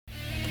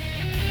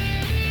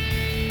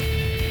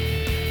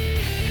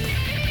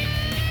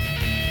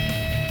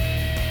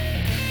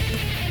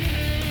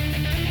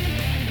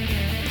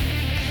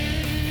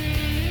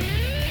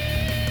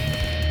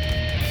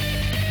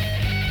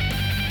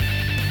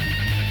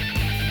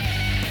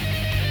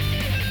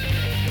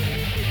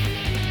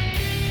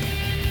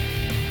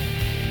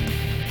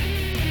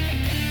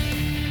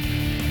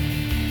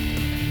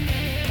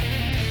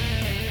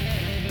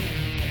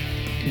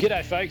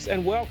G'day, folks,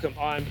 and welcome.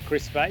 I'm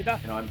Kris. And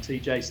I'm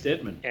TJ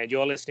Stedman. And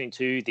you're listening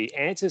to the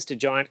Answers to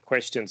Giant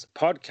Questions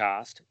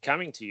podcast,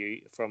 coming to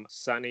you from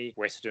sunny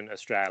Western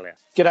Australia.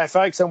 G'day,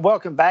 folks, and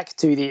welcome back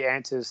to the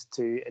Answers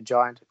to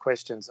Giant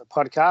Questions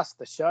podcast,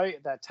 the show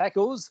that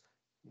tackles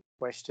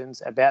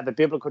questions about the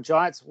biblical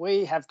giants.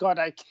 We have got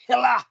a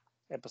killer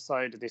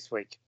episode this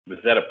week. Was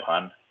that a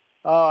pun?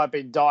 Oh, I've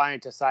been dying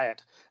to say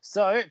it.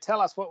 So tell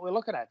us what we're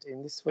looking at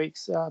in this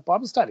week's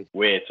Bible study.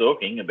 We're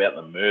talking about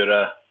the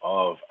murder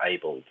of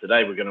Abel.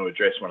 Today we're going to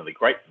address one of the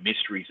great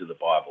mysteries of the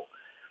Bible.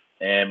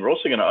 And we're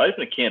also going to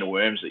open a can of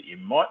worms that you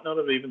might not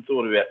have even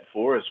thought about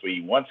before as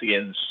we once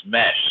again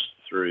smash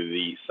through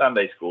the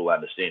Sunday school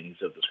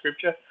understandings of the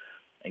scripture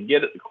and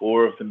get at the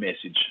core of the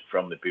message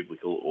from the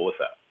biblical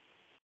author.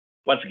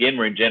 Once again,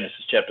 we're in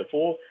Genesis chapter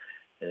 4.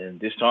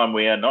 And this time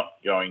we are not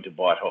going to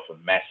bite off a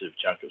massive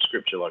chunk of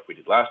scripture like we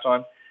did last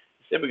time.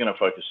 Instead, we're going to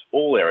focus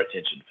all our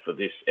attention for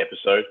this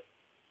episode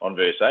on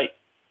verse 8.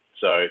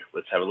 So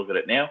let's have a look at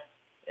it now.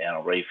 And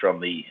I'll read from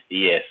the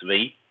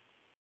ESV,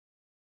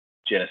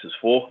 Genesis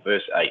 4,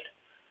 verse 8.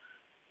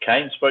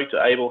 Cain spoke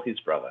to Abel, his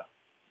brother,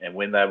 and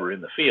when they were in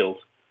the field,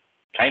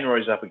 Cain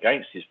rose up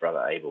against his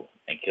brother Abel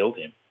and killed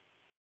him.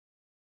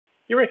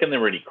 You reckon there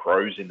were any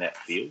crows in that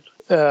field?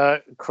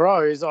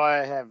 Crows,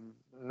 I have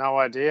no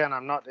idea, and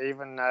I'm not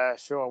even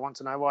sure I want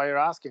to know why you're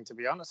asking, to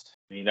be honest.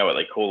 You know what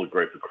they call a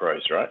group of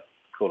crows, right?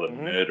 Called a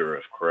murder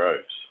of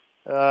crows.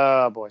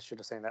 Oh, boy, should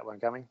have seen that one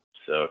coming.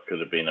 So it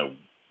could have been a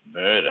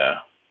murder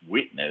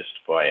witnessed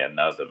by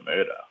another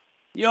murder.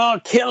 You're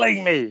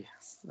killing me!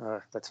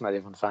 Oh, that's not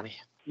even funny.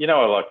 You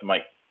know, I like to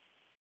make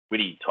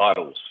witty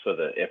titles for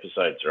the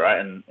episodes, right?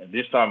 And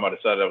this time I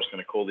decided I was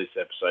going to call this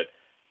episode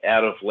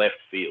Out of Left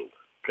Field,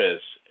 because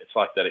it's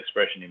like that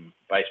expression in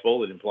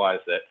baseball. It implies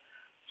that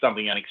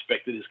something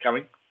unexpected is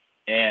coming,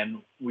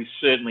 and we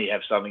certainly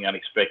have something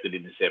unexpected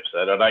in this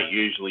episode. I don't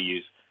usually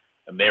use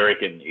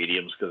American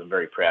idioms because I'm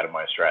very proud of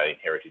my Australian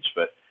heritage,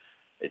 but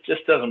it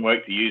just doesn't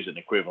work to use an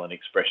equivalent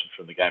expression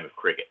from the game of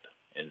cricket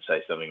and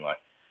say something like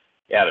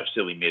out of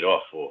silly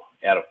mid-off or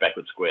out of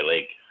backward square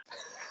leg.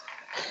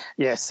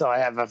 Yes, I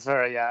have a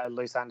very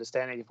loose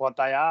understanding of what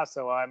they are,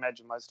 so I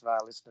imagine most of our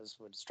listeners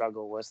would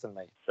struggle worse than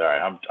me. Sorry,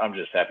 I'm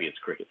just happy it's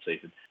cricket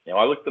season. Now,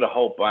 I looked at a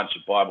whole bunch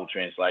of Bible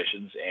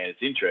translations, and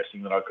it's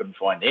interesting that I couldn't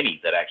find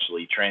any that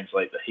actually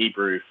translate the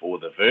Hebrew for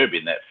the verb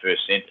in that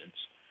first sentence.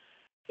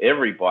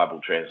 Every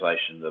Bible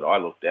translation that I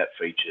looked at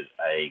featured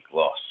a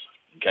gloss.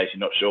 In case you're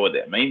not sure what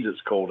that means,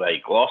 it's called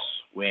a gloss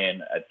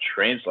when a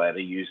translator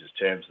uses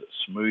terms that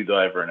smooth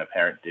over an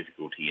apparent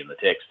difficulty in the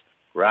text,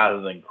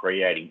 rather than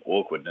creating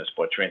awkwardness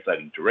by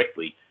translating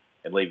directly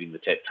and leaving the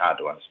text hard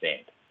to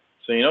understand.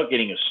 So you're not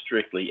getting a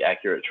strictly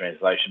accurate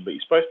translation, but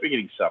you're supposed to be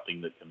getting something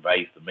that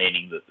conveys the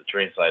meaning that the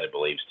translator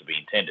believes to be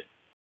intended.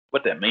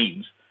 What that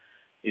means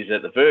is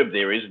that the verb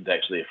there isn't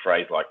actually a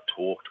phrase like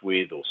talked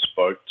with or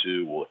spoke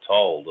to or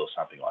told or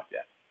something like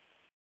that.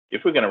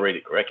 If we're going to read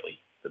it correctly,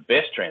 the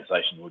best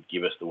translation would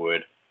give us the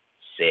word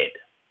said,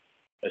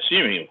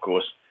 assuming, of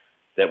course,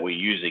 that we're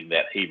using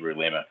that Hebrew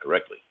lemma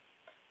correctly.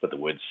 But the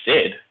word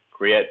said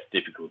creates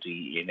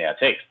difficulty in our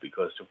text,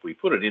 because if we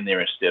put it in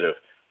there instead of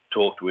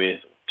talked with,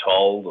 or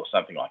told, or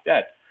something like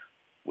that,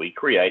 we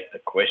create a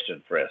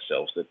question for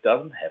ourselves that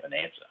doesn't have an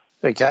answer.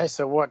 Okay,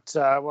 so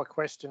what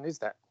question is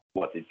that?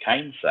 What did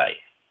Cain say?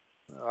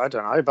 I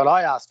don't know, but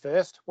I asked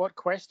first. What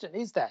question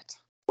is that?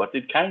 What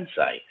did Cain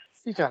say?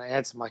 You going to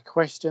answer my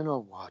question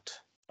or what?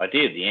 I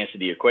did. The answer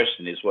to your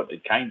question is, what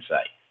did Cain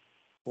say?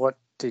 What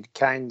did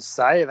Cain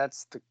say?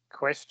 That's the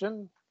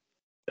question?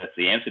 That's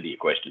the answer to your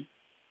question.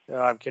 Oh,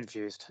 I'm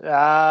confused.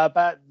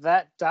 But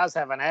that does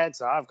have an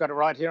answer. I've got it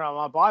right here on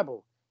my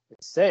Bible.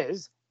 It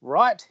says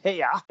right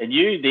here. And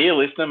you, dear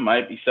listener,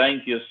 may be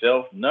saying to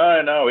yourself,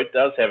 no, it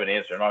does have an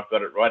answer, and I've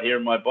got it right here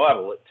in my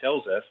Bible. It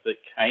tells us that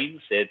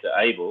Cain said to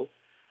Abel,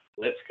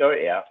 let's go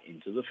out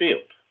into the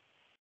field.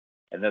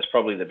 And that's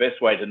probably the best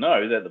way to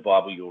know that the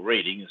Bible you're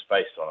reading is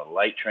based on a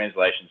late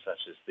translation such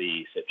as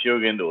the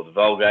Septuagint or the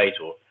Vulgate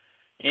or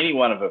any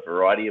one of a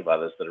variety of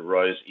others that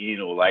arose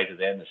in or later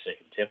than the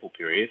Second Temple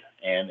period.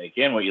 And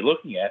again, what you're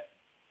looking at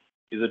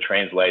is a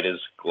translator's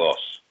gloss.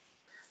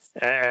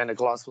 And a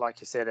gloss, like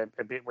you said,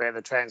 a bit where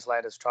the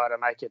translators try to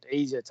make it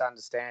easier to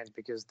understand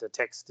because the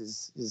text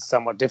is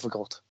somewhat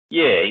difficult.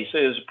 Yeah, you see,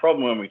 there's a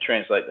problem when we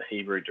translate the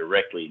Hebrew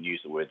directly and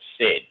use the word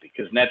said,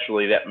 because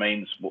naturally that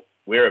means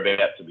we're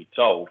about to be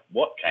told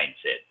what Cain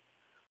said.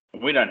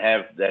 And we don't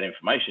have that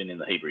information in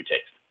the Hebrew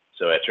text.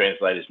 So our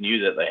translators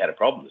knew that they had a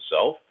problem to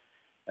solve,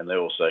 and they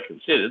also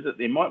considered that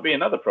there might be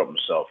another problem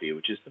to solve here,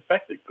 which is the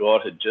fact that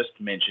God had just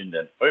mentioned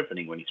an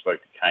opening when he spoke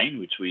to Cain,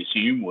 which we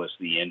assume was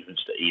the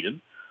entrance to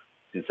Eden,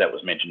 since that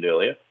was mentioned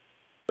earlier.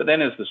 But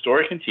then as the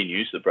story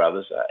continues, the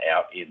brothers are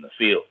out in the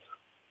field.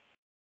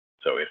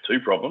 So we have two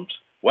problems,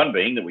 one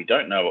being that we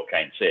don't know what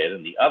Cain said,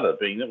 and the other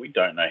being that we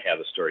don't know how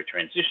the story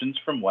transitions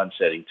from one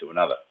setting to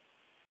another.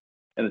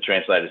 And the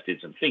translators did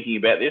some thinking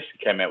about this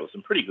and came out with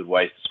some pretty good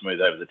ways to smooth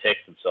over the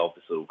text and solve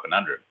this little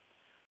conundrum,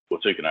 or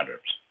two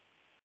conundrums.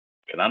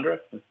 Conundra?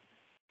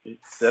 Is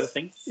that a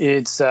thing?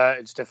 It's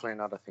definitely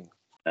not a thing.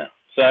 Oh,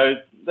 So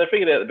they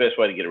figured out the best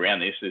way to get around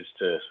this is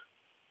to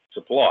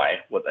supply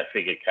what they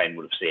figured Cain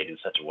would have said in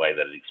such a way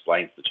that it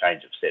explains the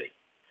change of setting.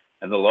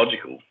 And the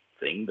logical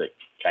thing that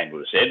Cain would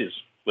have said is,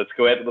 let's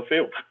go out to the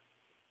field.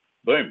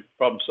 Boom,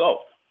 problem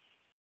solved.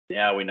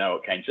 Now we know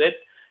what Cain said,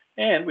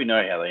 and we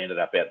know how they ended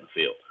up out in the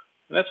field.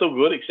 And that's all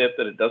good, except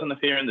that it doesn't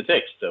appear in the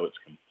text, so it's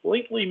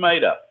completely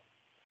made up.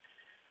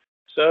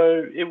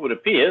 So it would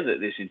appear that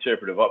this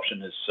interpretive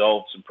option has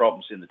solved some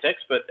problems in the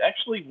text, but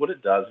actually what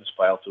it does is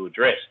fail to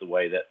address the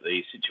way that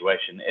the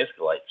situation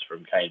escalates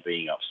from Cain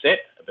being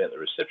upset about the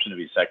reception of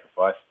his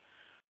sacrifice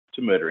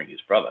to murdering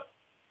his brother.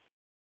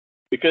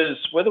 Because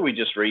whether we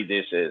just read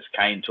this as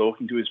Cain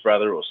talking to his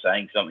brother or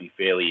saying something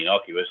fairly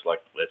innocuous like,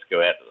 let's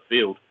go out to the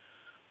field,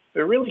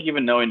 we're really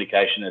given no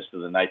indication as to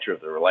the nature of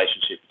the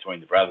relationship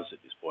between the brothers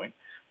at this point.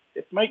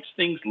 It makes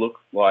things look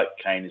like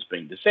Cain is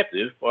being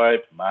deceptive by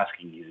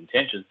masking his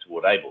intentions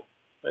toward Abel.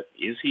 But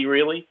is he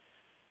really?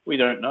 We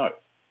don't know.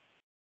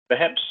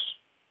 Perhaps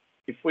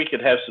if we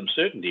could have some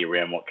certainty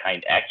around what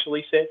Cain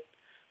actually said,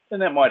 then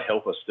that might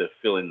help us to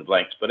fill in the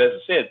blanks. But as I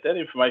said, that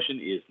information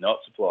is not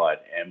supplied,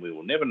 and we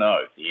will never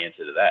know the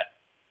answer to that.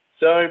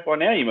 So by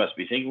now you must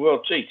be thinking,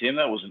 well, gee, Tim,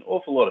 that was an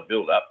awful lot of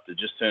build-up to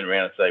just turn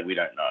around and say we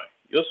don't know.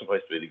 You're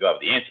supposed to be the guy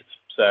with the answers.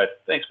 So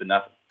thanks for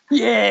nothing.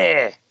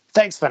 Yeah,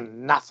 thanks for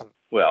nothing.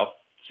 Well,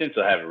 since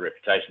I have a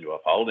reputation to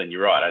uphold, and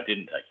you're right, I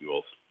didn't take you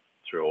all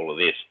through all of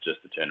this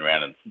just to turn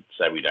around and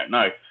say we don't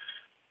know,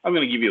 I'm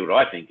going to give you what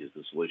I think is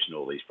the solution to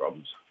all these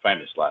problems.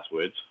 Famous last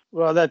words.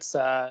 Well, that's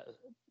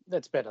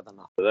better than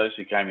nothing. For those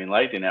who came in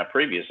late, in our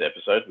previous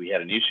episode, we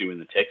had an issue in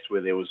the text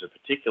where there was a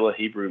particular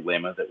Hebrew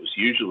lemma that was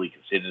usually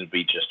considered to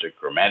be just a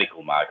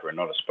grammatical marker and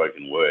not a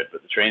spoken word,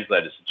 but the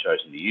translators had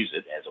chosen to use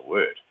it as a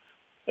word.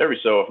 Every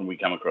so often we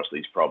come across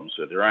these problems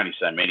where there are only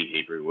so many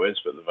Hebrew words,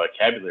 but the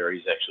vocabulary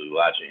is actually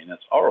larger in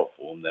its oral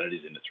form than it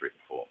is in its written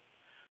form,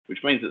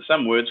 which means that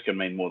some words can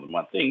mean more than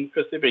one thing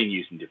because they're being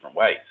used in different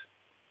ways.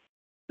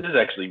 This is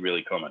actually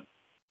really common.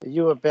 Are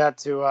you about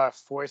to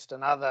foist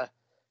another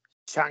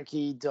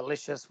chunky,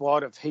 delicious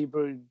wad of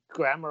Hebrew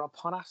grammar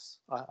upon us?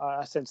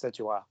 I sense that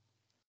you are.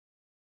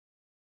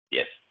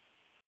 Yes.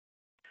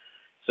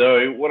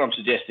 So what I'm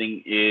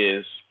suggesting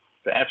is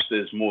perhaps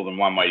there's more than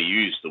one way to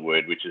use the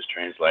word which is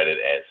translated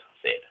as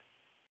said.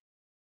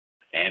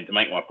 And to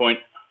make my point,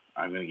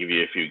 I'm going to give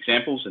you a few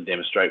examples and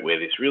demonstrate where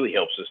this really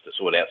helps us to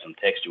sort out some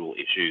textual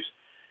issues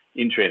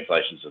in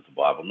translations of the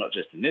Bible, not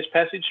just in this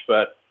passage,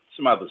 but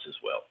some others as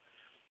well.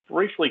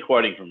 Briefly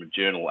quoting from a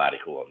journal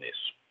article on this,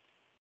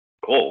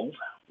 called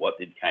What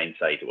Did Cain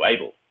Say to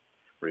Abel?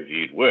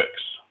 Reviewed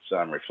Works,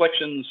 some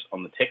reflections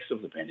on the text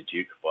of the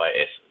Pentateuch by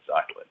S.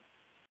 Zeitlin.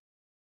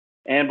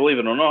 And believe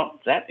it or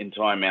not, that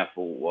entire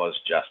mouthful was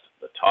just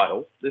the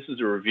title. This is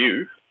a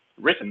review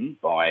written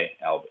by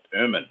Albert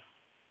Ehrman.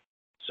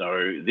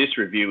 So this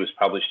review was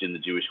published in the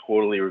Jewish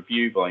Quarterly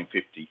Review, volume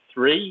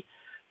 53,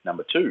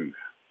 number 2,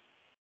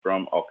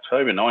 from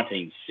October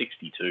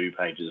 1962,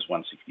 pages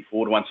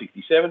 164 to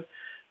 167,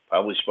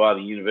 published by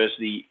the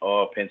University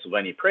of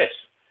Pennsylvania Press.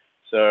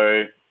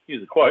 So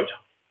here's a quote.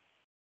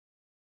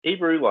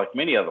 Hebrew, like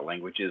many other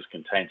languages,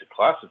 contains a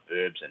class of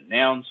verbs and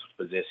nouns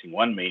possessing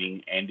one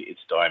meaning and its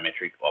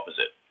diametric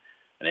opposite.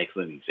 An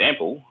excellent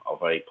example of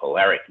a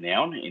polaric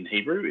noun in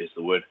Hebrew is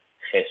the word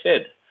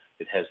chesed.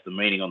 It has the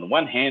meaning on the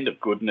one hand of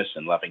goodness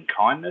and loving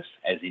kindness,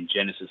 as in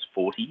Genesis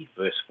 40,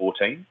 verse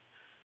 14,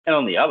 and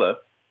on the other,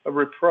 a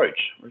reproach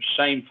or a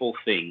shameful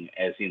thing,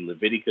 as in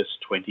Leviticus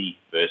 20,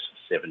 verse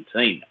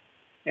 17.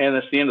 And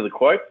that's the end of the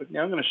quote, but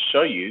now I'm going to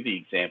show you the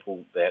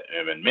example that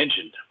Ehrman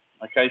mentioned.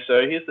 Okay,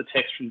 so here's the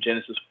text from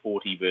Genesis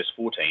 40, verse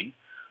 14.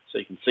 So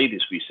you can see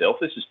this for yourself.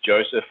 This is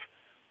Joseph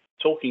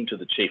talking to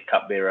the chief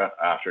cupbearer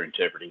after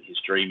interpreting his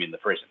dream in the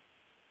prison.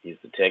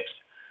 Here's the text.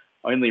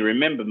 Only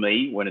remember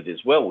me when it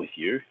is well with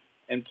you,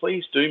 and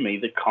please do me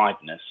the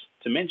kindness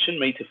to mention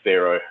me to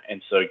Pharaoh,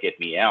 and so get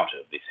me out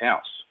of this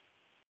house.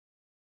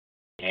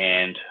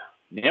 And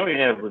now we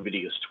have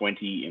Leviticus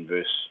 20 in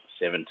verse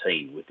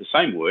 17. With the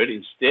same word,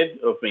 instead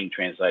of being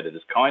translated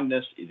as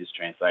kindness, it is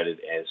translated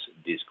as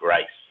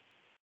disgrace.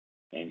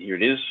 And here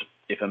it is.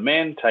 If a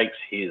man takes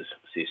his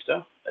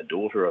sister, a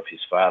daughter of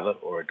his father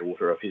or a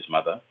daughter of his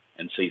mother,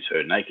 and sees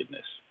her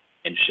nakedness,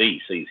 and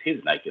she sees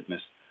his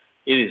nakedness,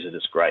 it is a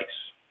disgrace,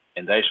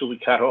 and they shall be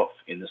cut off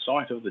in the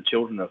sight of the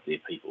children of their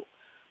people.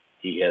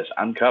 He has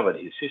uncovered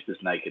his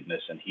sister's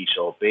nakedness, and he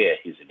shall bear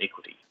his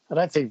iniquity. I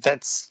don't think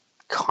that's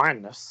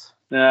kindness.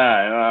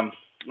 No,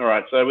 all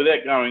right, so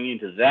without going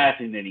into that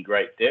in any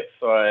great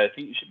depth, I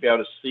think you should be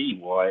able to see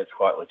why it's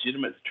quite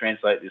legitimate to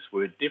translate this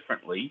word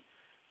differently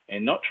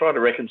and not try to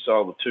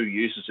reconcile the two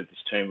uses of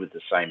this term with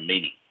the same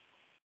meaning.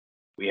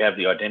 We have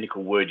the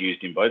identical word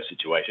used in both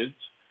situations,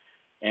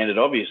 and it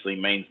obviously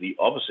means the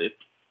opposite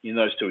in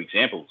those two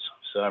examples.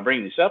 So I'm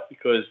bringing this up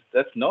because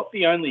that's not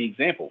the only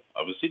example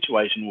of a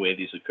situation where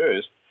this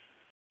occurs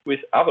with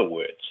other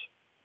words.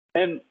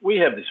 And we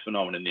have this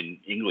phenomenon in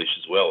English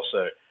as well,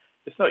 so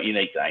it's not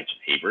unique to ancient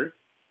Hebrew.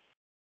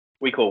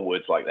 We call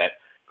words like that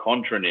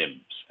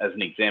contronyms. As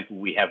an example,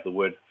 we have the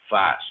word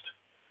fast,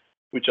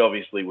 which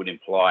obviously would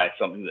imply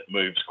something that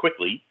moves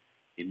quickly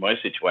in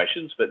most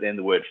situations, but then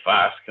the word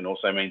fast can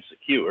also mean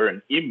secure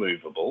and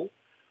immovable,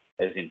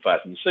 as in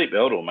fasten your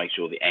seatbelt or make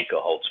sure the anchor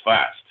holds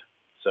fast.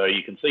 So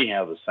you can see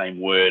how the same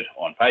word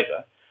on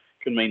paper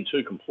can mean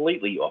two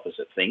completely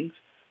opposite things,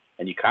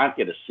 and you can't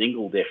get a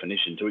single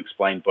definition to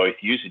explain both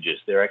usages.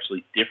 They're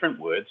actually different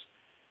words,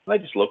 and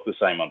they just look the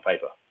same on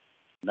paper.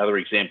 Another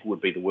example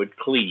would be the word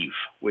cleave,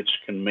 which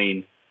can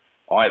mean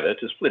either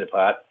to split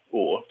apart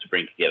or to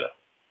bring together.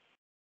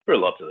 There are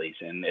lots of these,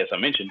 and as I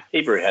mentioned,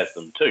 Hebrew has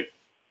them too.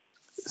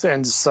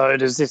 And so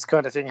does this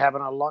kind of thing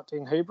happen a lot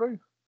in Hebrew?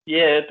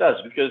 Yeah, it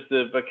does, because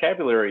the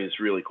vocabulary is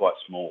really quite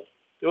small.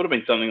 There would have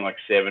been something like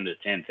 7,000 to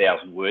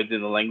 10,000 words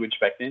in the language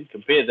back then.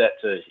 Compare that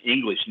to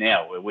English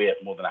now, where we have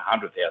more than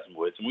 100,000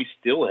 words, and we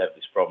still have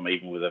this problem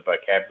even with a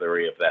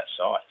vocabulary of that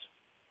size.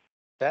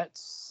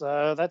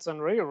 That's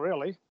unreal,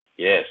 really.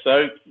 Yeah,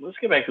 so let's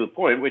get back to the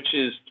point, which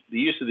is the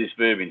use of this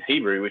verb in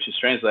Hebrew, which is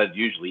translated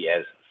usually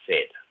as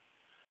said.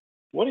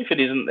 What if it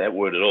isn't that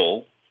word at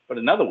all, but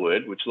another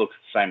word which looks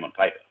the same on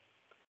paper?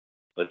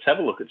 Let's have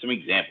a look at some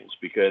examples,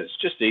 because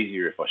it's just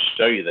easier if I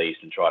show you these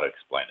than try to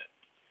explain it.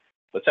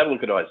 Let's have a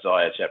look at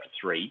Isaiah chapter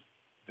 3,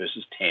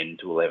 verses 10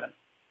 to 11.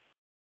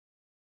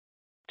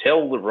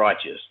 Tell the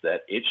righteous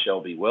that it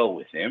shall be well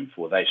with them,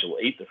 for they shall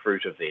eat the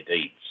fruit of their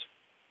deeds.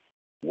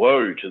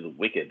 Woe to the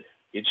wicked,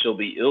 it shall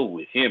be ill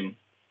with him,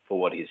 for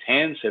what his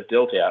hands have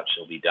dealt out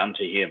shall be done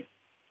to him.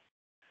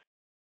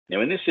 Now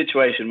in this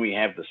situation we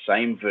have the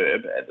same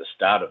verb at the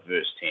start of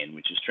verse 10,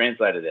 which is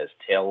translated as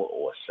tell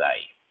or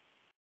say.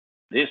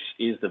 This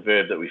is the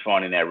verb that we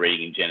find in our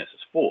reading in Genesis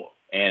 4.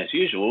 And as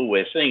usual,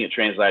 we're seeing it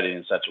translated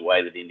in such a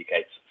way that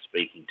indicates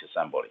speaking to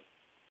somebody.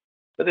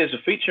 But there's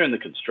a feature in the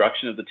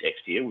construction of the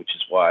text here, which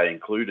is why I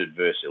included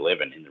verse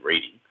 11 in the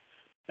reading.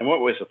 And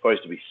what we're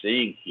supposed to be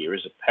seeing here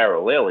is a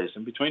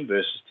parallelism between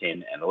verses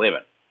 10 and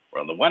 11,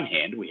 where on the one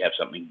hand, we have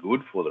something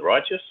good for the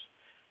righteous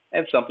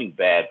and something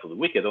bad for the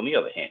wicked on the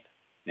other hand.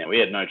 Now, we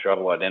had no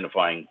trouble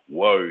identifying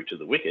woe to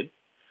the wicked,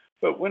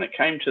 but when it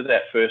came to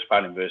that first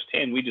part in verse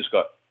 10, we just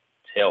got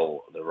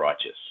tell the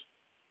righteous,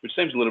 which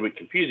seems a little bit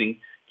confusing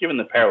given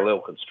the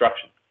parallel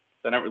construction.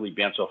 They don't really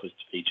bounce off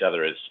each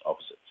other as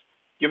opposites.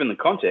 Given the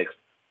context,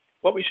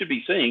 what we should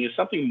be seeing is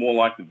something more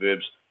like the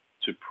verbs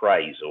to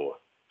praise or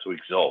to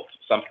exalt,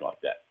 something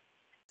like that.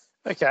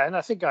 Okay, and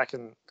I think I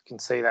can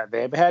see that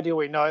there. But how do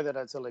we know that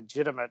it's a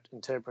legitimate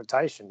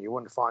interpretation? You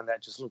wouldn't find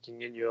that just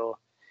looking in your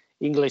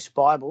English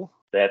Bible.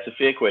 That's a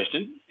fair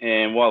question,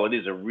 and while it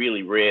is a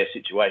really rare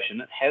situation,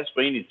 it has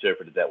been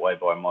interpreted that way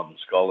by modern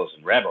scholars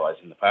and rabbis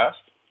in the past.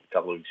 A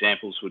couple of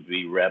examples would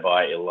be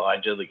Rabbi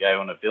Elijah, the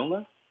Gaon of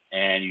Vilna,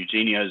 and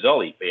Eugenio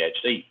Zolli,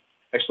 PhD.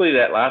 Actually,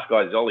 that last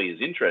guy, Zolli,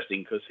 is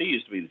interesting because he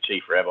used to be the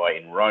chief rabbi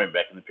in Rome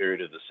back in the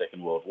period of the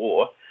Second World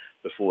War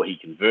before he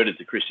converted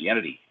to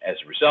Christianity as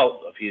a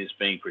result of his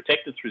being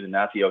protected through the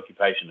Nazi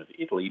occupation of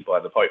Italy by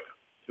the Pope,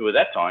 who at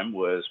that time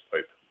was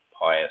Pope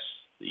Pius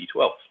XII.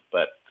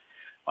 But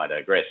I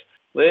digress.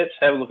 Let's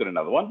have a look at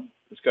another one.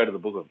 Let's go to the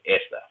book of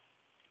Esther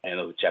and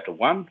look at chapter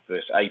 1,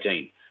 verse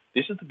 18.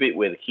 This is the bit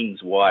where the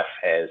king's wife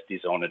has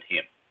dishonoured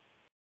him.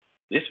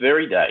 This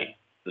very day,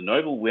 the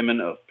noble women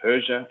of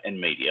Persia and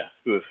Media,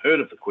 who have heard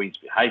of the queen's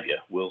behaviour,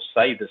 will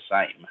say the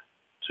same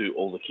to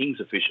all the king's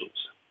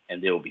officials,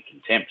 and there will be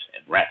contempt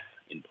and wrath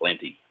in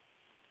plenty.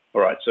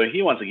 All right, so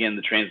here once again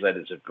the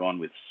translators have gone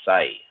with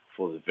say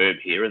for the verb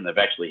here, and they've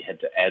actually had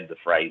to add the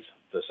phrase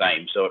the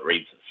same, so it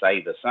reads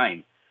say the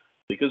same,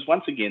 because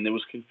once again there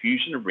was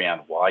confusion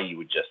around why you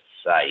would just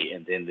say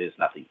and then there's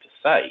nothing to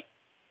say.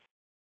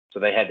 So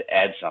they had to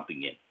add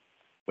something in.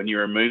 When you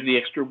remove the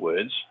extra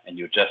words and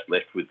you're just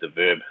left with the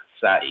verb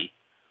say,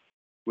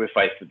 we're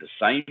faced with the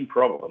same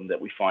problem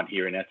that we find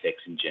here in our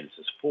text in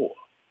Genesis 4.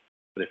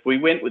 But if we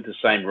went with the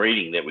same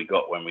reading that we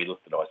got when we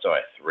looked at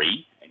Isaiah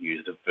 3 and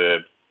used a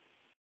verb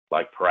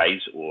like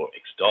praise or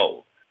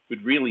extol,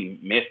 we'd really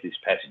mess this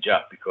passage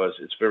up, because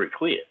it's very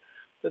clear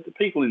that the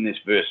people in this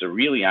verse are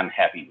really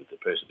unhappy with the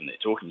person they're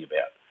talking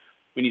about.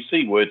 When you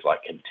see words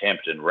like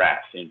contempt and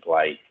wrath in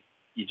play,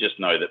 you just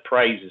know that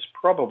praise is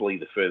probably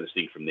the furthest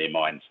thing from their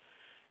minds,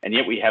 and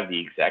yet we have the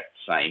exact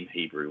same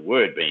Hebrew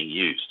word being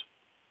used.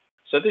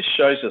 So this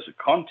shows us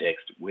a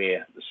context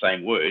where the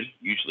same word,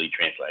 usually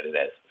translated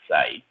as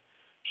say,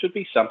 should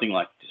be something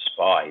like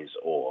despise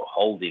or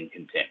hold in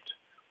contempt.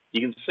 You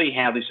can see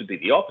how this would be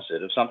the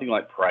opposite of something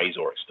like praise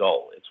or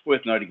extol. It's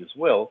worth noting as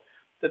well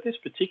that this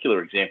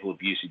particular example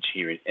of usage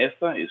here in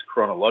Esther is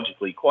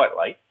chronologically quite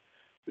late,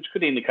 which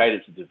could indicate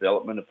it's a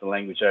development of the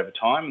language over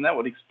time, and that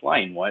would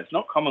explain why it's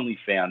not commonly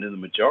found in the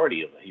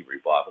majority of the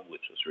Hebrew Bible,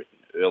 which was written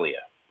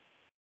earlier.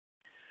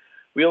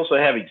 We also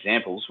have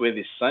examples where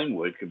this same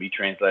word could be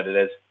translated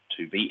as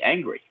to be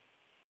angry.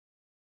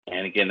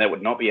 And again, that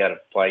would not be out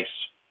of place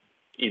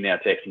in our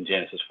text in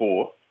Genesis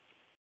 4.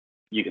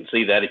 You can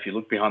see that if you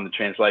look behind the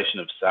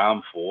translation of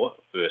Psalm 4,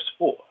 verse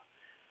 4.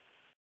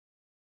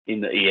 In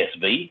the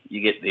ESV,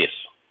 you get this.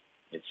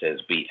 It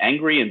says, be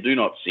angry and do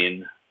not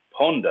sin.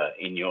 Ponder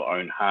in your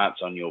own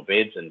hearts on your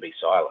beds and be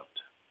silent.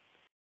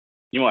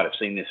 You might have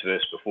seen this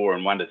verse before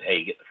and wondered how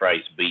you get the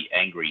phrase be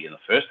angry in the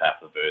first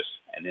half of the verse,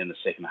 and then the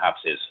second half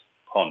says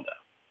ponder.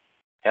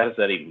 How does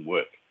that even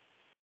work?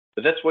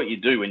 But that's what you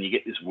do when you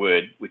get this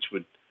word, which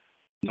would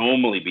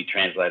normally be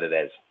translated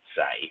as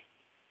say.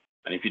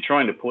 And if you're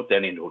trying to put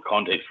that into a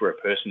context where a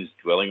person is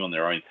dwelling on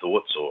their own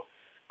thoughts or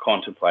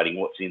contemplating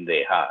what's in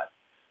their heart,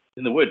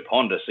 then the word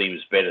ponder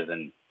seems better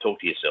than talk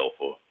to yourself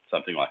or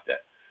something like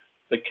that.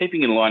 But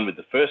keeping in line with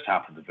the first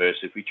half of the verse,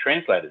 if we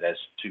translate it as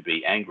to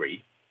be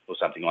angry or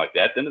something like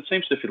that, then it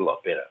seems to fit a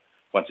lot better.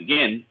 Once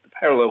again, the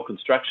parallel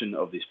construction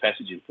of this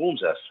passage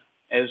informs us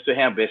as to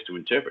how best to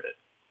interpret it.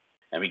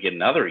 And we get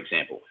another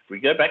example. If we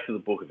go back to the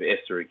book of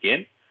Esther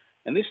again,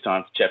 and this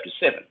time to chapter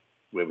 7,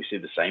 where we see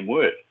the same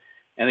word.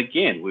 And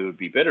again, we would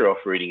be better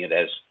off reading it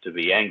as to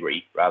be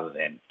angry rather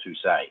than to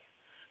say.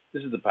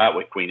 This is the part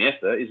where Queen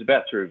Esther is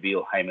about to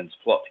reveal Haman's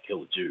plot to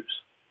kill the Jews.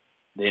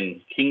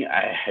 Then King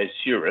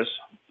Ahasuerus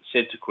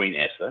said to Queen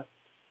Esther,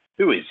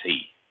 "Who is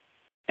he?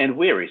 And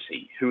where is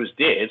he who has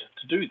dared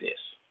to do this?"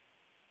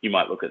 You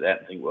might look at that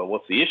and think, well,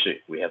 what's the issue?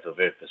 We have the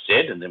verb for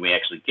said, and then we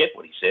actually get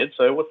what he said,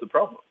 so what's the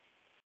problem?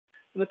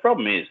 And the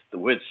problem is the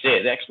word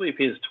said actually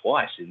appears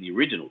twice in the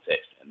original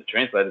text, and the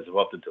translators have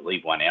opted to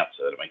leave one out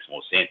so that it makes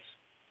more sense.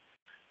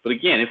 But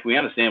again, if we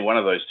understand one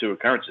of those two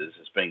occurrences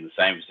as being the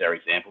same as our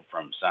example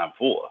from Psalm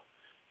 4,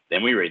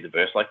 then we read the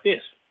verse like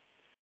this.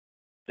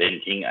 Then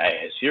King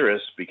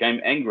Ahasuerus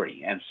became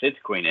angry and said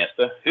to Queen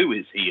Esther, "Who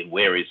is he and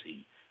where is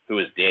he who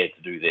has dared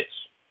to do this?"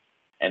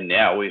 And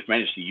now we've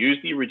managed to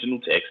use the original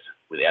text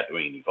without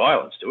doing any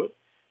violence to it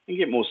and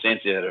get more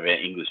sense out of our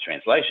English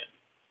translation.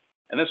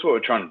 And that's what we're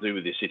trying to do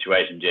with this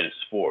situation in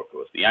Genesis 4, of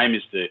course. The aim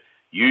is to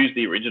use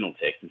the original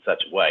text in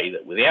such a way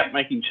that without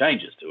making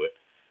changes to it,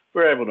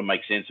 we're able to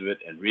make sense of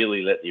it and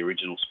really let the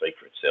original speak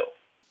for itself.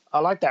 I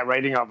like that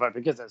reading of it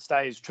because it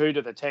stays true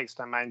to the text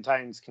and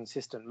maintains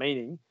consistent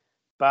meaning,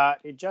 but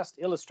it just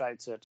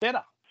illustrates it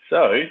better.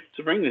 So,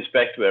 to bring this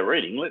back to our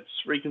reading,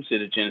 let's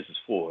reconsider Genesis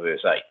 4,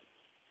 verse 8.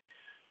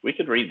 We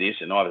could read this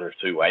in either of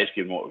two ways,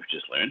 given what we've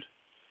just learned.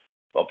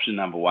 Option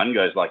number 1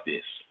 goes like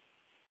this.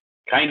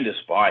 Cain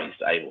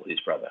despised Abel, his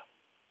brother,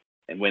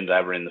 and when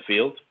they were in the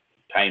field,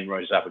 Cain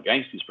rose up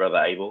against his brother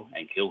Abel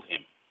and killed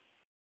him.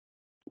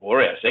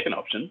 Or our second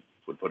option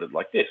would put it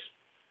like this.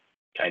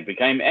 Cain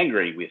became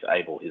angry with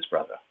Abel, his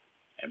brother,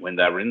 and when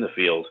they were in the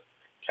field,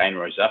 Cain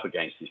rose up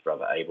against his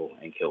brother Abel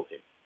and killed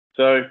him.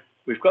 So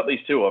we've got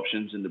these two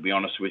options, and to be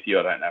honest with you,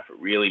 I don't know if it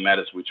really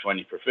matters which one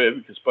you prefer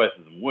because both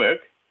of them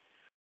work.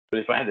 But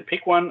if I had to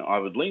pick one, I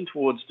would lean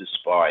towards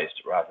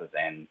despised rather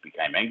than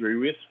became angry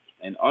with,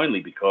 and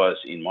only because,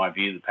 in my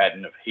view, the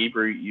pattern of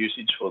Hebrew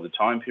usage for the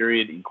time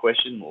period in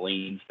question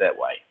leans that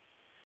way.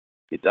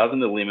 It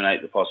doesn't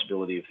eliminate the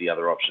possibility of the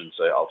other option,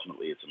 so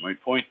ultimately it's a moot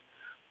point.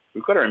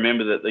 We've got to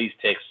remember that these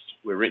texts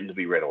were written to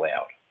be read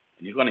aloud,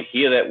 and you're going to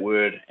hear that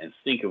word and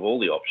think of all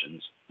the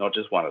options, not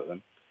just one of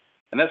them,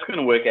 and that's going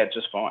to work out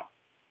just fine,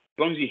 as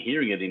long as you're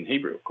hearing it in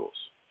Hebrew, of course.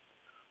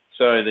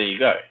 So there you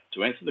go.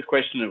 To answer the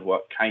question of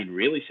what Cain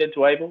really said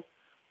to Abel,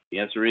 the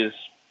answer is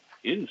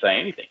he didn't say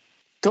anything.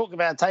 Talk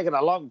about taking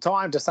a long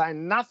time to say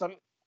nothing.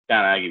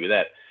 Can't argue with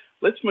that.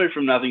 Let's move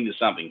from nothing to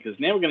something, because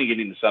now we're going to get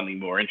into something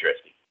more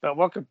interesting. But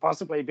what could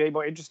possibly be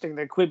more interesting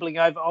than quibbling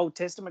over Old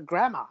Testament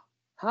grammar?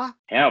 Huh?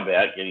 How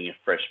about getting a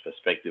fresh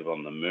perspective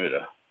on the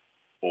murder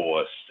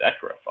or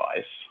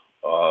sacrifice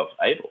of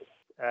Abel?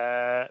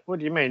 What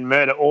do you mean,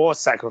 murder or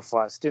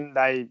sacrifice? Didn't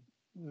they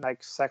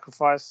make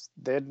sacrifice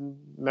then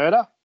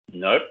murder?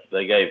 Nope,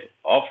 they gave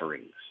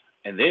offerings,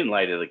 and then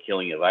later the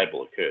killing of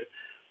Abel occurred.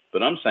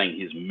 But I'm saying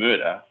his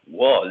murder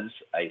was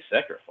a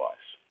sacrifice.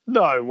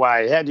 No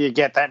way. How do you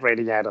get that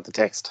reading out of the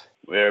text?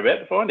 We're about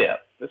to find out.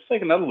 Let's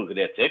take another look at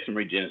our text and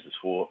read Genesis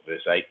 4,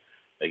 verse 8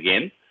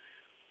 again.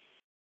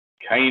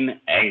 Cain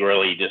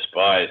angrily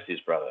despised his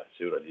brother.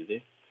 See what I did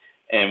there?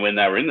 And when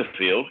they were in the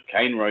field,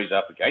 Cain rose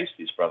up against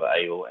his brother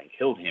Abel and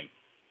killed him.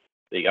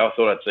 There you go. I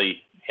thought I'd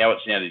see how it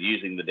sounded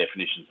using the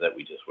definitions that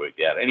we just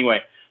worked out.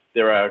 Anyway,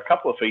 there are a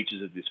couple of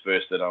features of this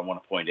verse that I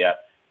want to point out,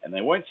 and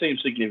they won't seem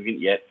significant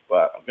yet,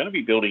 but I'm going to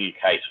be building a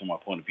case from my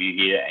point of view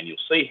here, and you'll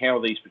see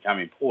how these become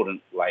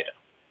important later.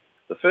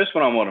 The first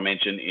one I want to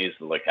mention is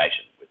the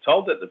location. We're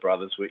told that the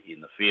brothers were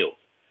in the field.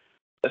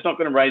 That's not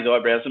going to raise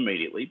eyebrows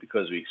immediately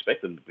because we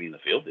expect them to be in the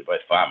field. They're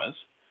both farmers.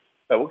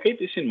 But we'll keep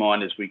this in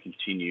mind as we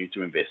continue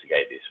to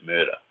investigate this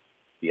murder.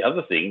 The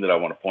other thing that I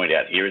want to point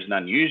out here is an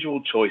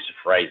unusual choice of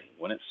phrasing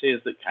when it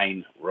says that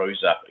Cain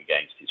rose up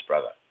against his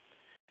brother.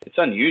 It's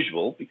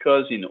unusual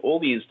because in all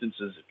the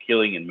instances of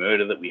killing and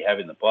murder that we have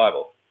in the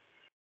Bible,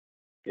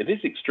 it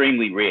is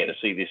extremely rare to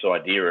see this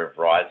idea of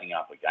rising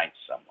up against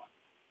someone.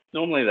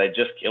 Normally they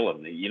just kill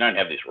them. You don't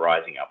have this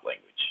rising up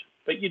language,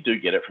 but you do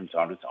get it from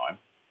time to time.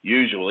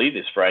 Usually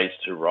this phrase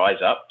to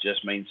rise up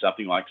just means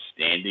something like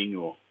standing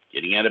or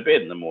getting out of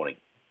bed in the morning,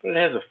 but it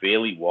has a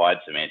fairly wide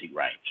semantic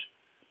range.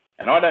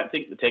 And I don't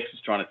think the text is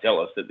trying to tell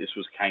us that this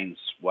was Cain's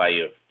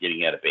way of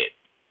getting out of bed.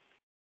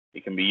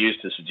 It can be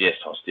used to suggest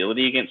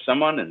hostility against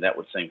someone, and that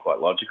would seem quite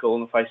logical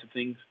on the face of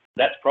things.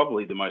 That's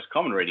probably the most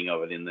common reading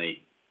of it in the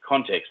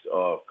context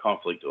of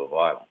conflict or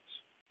violence.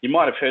 You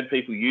might have heard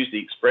people use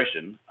the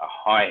expression a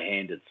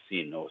high-handed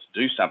sin or to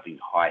do something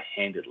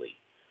high-handedly.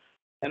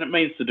 And it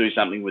means to do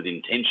something with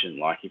intention.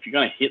 Like if you're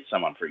going to hit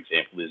someone, for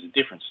example, there's a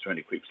difference between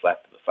a quick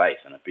slap to the face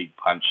and a big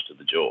punch to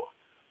the jaw.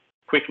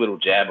 A quick little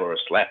jab or a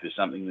slap is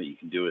something that you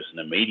can do as an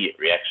immediate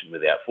reaction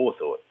without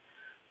forethought.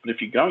 But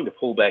if you're going to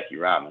pull back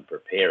your arm and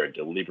prepare a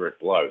deliberate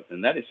blow,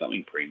 then that is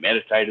something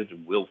premeditated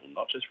and willful,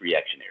 not just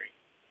reactionary.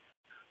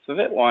 So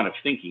that line of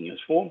thinking has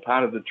formed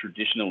part of the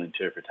traditional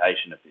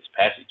interpretation of this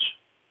passage.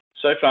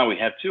 So far we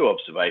have two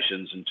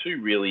observations and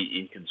two really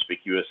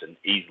inconspicuous and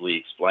easily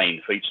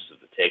explained features of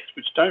the text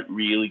which don't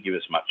really give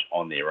us much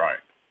on their own.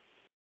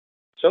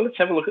 So let's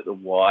have a look at the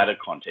wider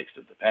context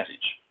of the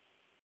passage.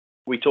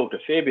 We talked a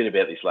fair bit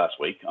about this last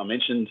week. I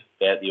mentioned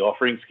that the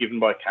offerings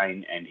given by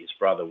Cain and his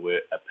brother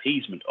were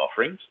appeasement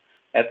offerings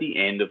at the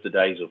end of the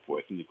days of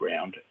working the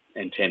ground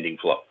and tending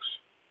flocks.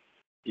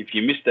 If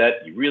you missed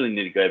that, you really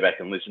need to go back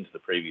and listen to the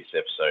previous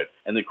episode.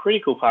 And the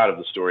critical part of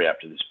the story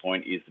up to this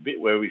point is the bit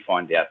where we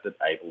find out that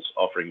Abel's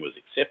offering was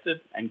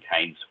accepted and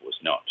Cain's was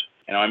not.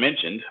 And I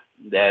mentioned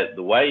that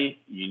the way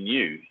you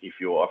knew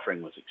if your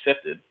offering was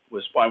accepted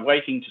was by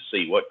waiting to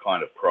see what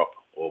kind of crop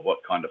or what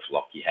kind of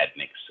flock you had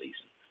next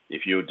season.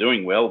 If you were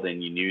doing well,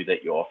 then you knew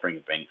that your offering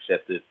had been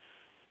accepted.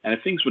 And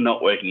if things were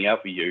not working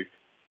out for you,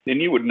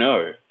 then you would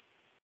know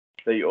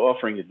that your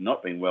offering had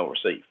not been well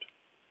received.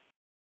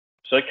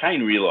 So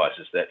Cain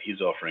realizes that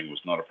his offering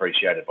was not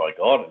appreciated by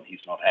God and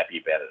he's not happy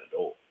about it at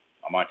all.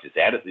 I might just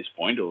add at this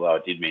point, although I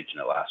did mention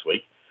it last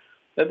week,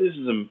 that this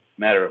is a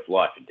matter of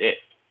life and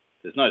death.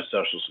 There's no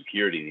social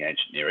security in the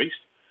ancient Near East.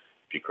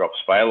 If your crops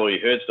fail or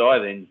your herds die,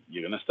 then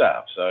you're going to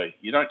starve. So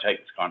you don't take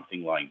this kind of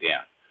thing lying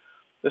down.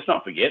 Let's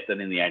not forget that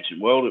in the ancient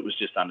world, it was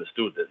just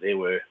understood that there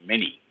were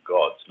many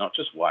gods, not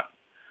just one.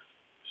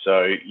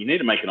 So you need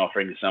to make an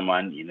offering to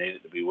someone, you need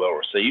it to be well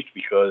received,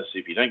 because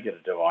if you don't get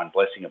a divine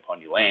blessing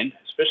upon your land,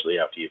 especially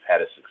after you've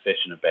had a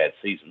succession of bad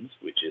seasons,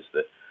 which is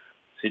the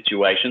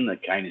situation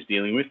that Cain is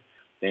dealing with,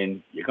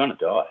 then you're going to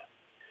die.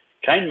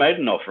 Cain made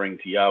an offering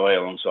to Yahweh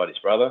alongside his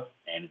brother,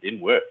 and it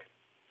didn't work.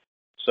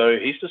 So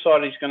he's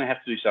decided he's going to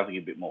have to do something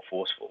a bit more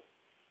forceful.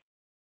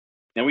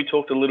 Now, we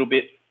talked a little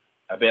bit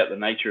about the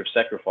nature of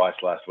sacrifice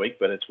last week,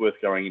 but it's worth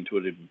going into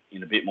it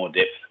in a bit more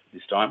depth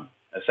this time.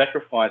 A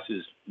sacrifice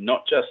is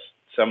not just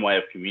some way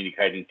of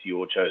communicating to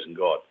your chosen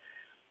God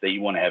that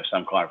you want to have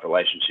some kind of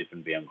relationship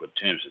and be on good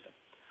terms with them.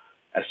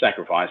 A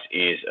sacrifice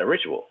is a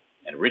ritual,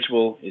 and a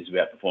ritual is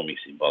about performing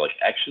symbolic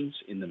actions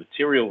in the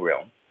material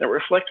realm that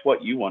reflect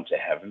what you want to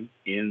happen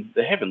in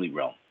the heavenly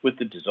realm, with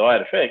the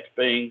desired effect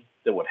being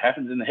that what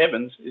happens in the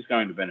heavens is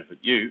going to benefit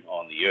you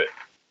on the earth.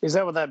 Is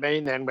that what that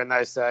means then when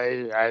they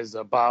say as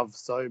above,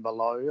 so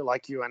below?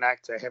 Like you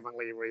enact a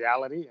heavenly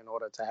reality in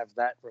order to have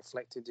that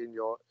reflected in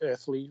your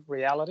earthly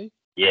reality?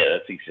 Yeah,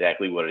 that's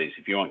exactly what it is.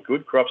 If you want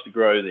good crops to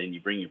grow, then you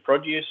bring your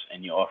produce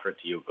and you offer it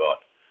to your God.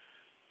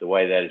 The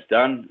way that is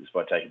done is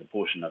by taking a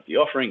portion of the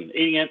offering and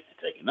eating it, and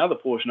taking another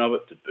portion of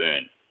it to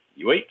burn.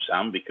 You eat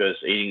some because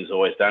eating is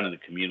always done in a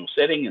communal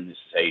setting, and this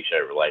is how you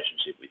show a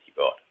relationship with your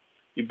God.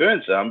 You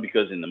burn some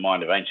because in the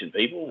mind of ancient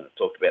people, and I've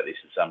talked about this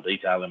in some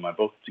detail in my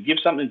book, to give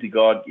something to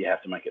God, you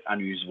have to make it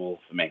unusable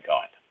for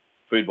mankind.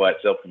 Food by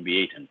itself can be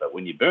eaten, but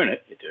when you burn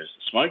it, it turns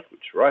to smoke,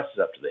 which rises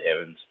up to the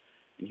heavens,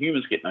 and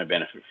humans get no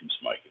benefit from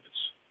smoke. If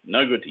it's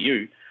no good to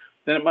you,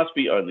 then it must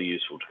be only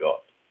useful to God.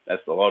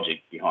 That's the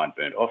logic behind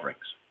burnt offerings.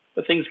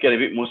 But things get a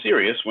bit more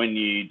serious when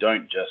you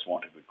don't just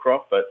want a good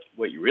crop, but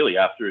what you're really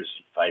after is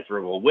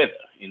favourable weather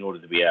in order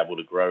to be able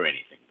to grow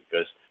anything,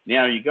 because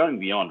now you're going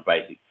beyond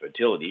basic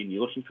fertility and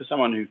you're looking for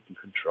someone who can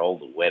control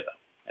the weather.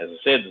 As I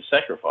said, the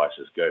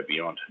sacrifices go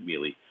beyond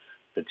merely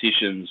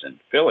petitions and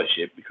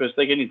fellowship because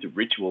they get into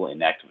ritual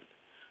enactment.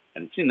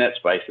 And it's in that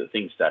space that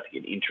things start to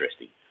get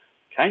interesting.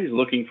 Cain is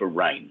looking for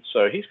rain,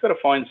 so he's got to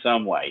find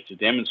some way to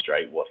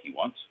demonstrate what he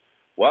wants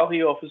while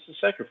he offers a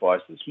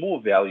sacrifice that's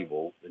more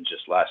valuable than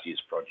just last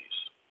year's produce.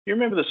 You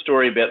remember the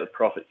story about the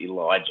prophet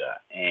Elijah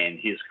and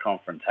his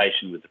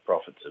confrontation with the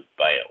prophets of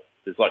Baal?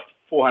 There's like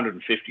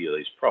 450 of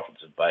these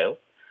prophets of Baal,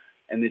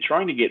 and they're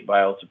trying to get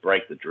Baal to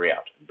break the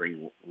drought and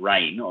bring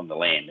rain on the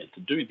land. And to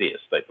do this,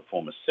 they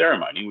perform a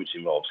ceremony which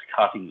involves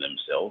cutting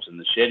themselves and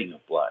the shedding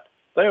of blood.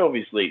 They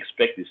obviously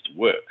expect this to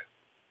work.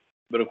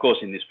 But of course,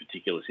 in this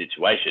particular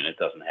situation, it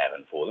doesn't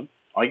happen for them.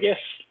 I guess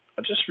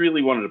I just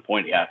really wanted to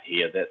point out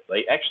here that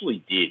they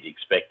actually did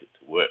expect it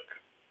to work.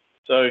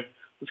 So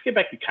let's get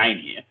back to Cain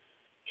here.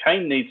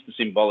 Cain needs to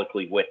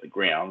symbolically wet the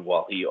ground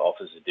while he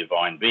offers a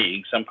divine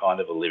being some kind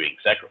of a living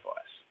sacrifice.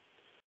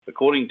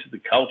 According to the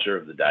culture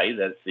of the day,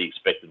 that's the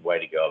expected way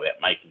to go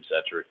about making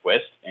such a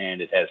request,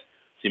 and it has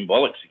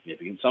symbolic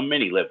significance on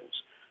many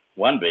levels.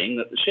 One being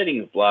that the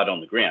shedding of blood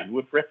on the ground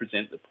would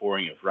represent the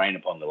pouring of rain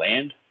upon the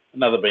land,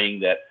 another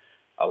being that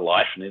a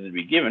life needed to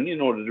be given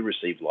in order to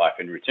receive life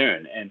in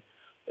return. And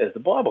as the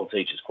Bible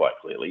teaches quite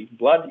clearly,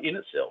 blood in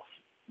itself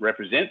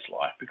represents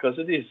life because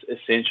it is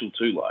essential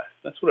to life.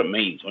 That's what it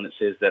means when it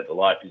says that the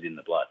life is in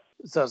the blood.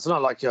 So it's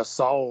not like your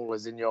soul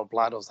is in your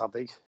blood or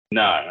something?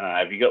 No.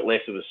 Have you got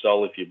less of a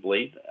soul if you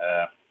bleed?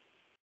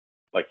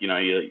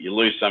 You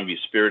lose some of your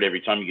spirit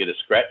every time you get a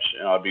scratch.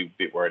 I'd be a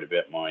bit worried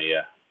about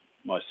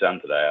my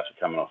son today after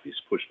coming off his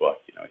push bike.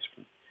 He's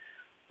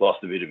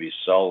lost a bit of his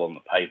soul on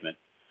the pavement.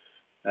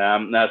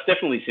 Now, it's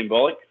definitely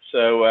symbolic.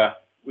 So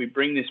we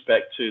bring this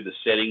back to the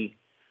setting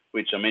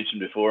which I mentioned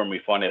before, and we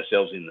find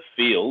ourselves in the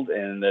field,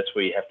 and that's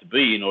where you have to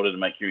be in order to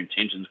make your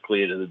intentions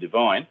clear to the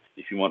divine.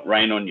 If you want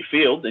rain on your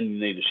field, then you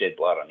need to shed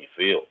blood on your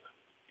field.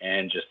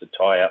 And just to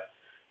tie up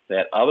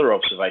that other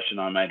observation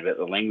I made about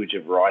the language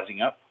of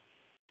rising up,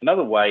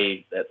 another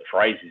way that the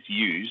phrase is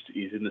used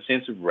is in the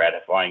sense of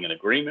ratifying an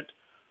agreement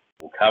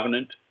or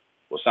covenant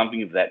or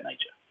something of that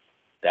nature.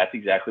 That's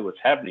exactly what's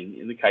happening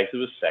in the case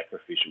of a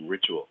sacrificial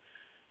ritual.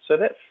 So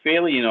that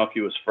fairly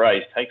innocuous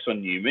phrase takes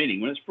on new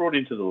meaning when it's brought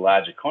into the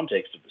larger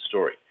context of the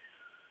story.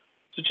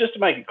 So just to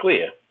make it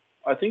clear,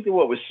 I think that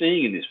what we're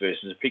seeing in this verse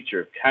is a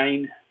picture of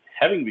Cain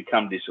having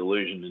become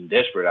disillusioned and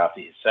desperate after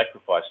his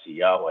sacrifice to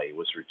Yahweh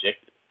was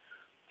rejected,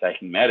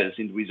 taking matters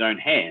into his own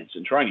hands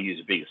and trying to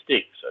use a bigger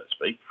stick, so to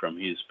speak, from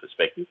his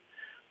perspective.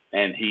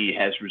 And he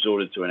has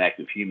resorted to an act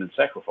of human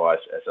sacrifice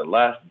as a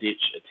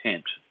last-ditch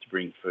attempt to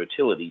bring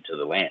fertility to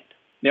the land.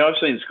 Now, I've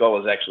seen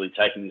scholars actually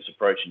taking this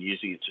approach and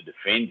using it to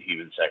defend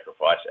human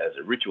sacrifice as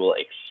a ritual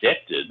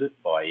accepted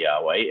by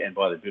Yahweh and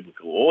by the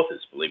biblical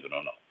authors, believe it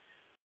or not.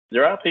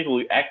 There are people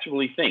who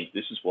actively think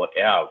this is what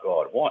our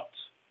God wants.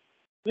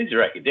 These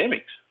are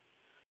academics.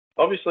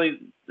 Obviously,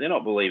 they're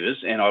not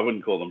believers, and I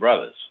wouldn't call them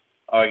brothers.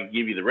 I could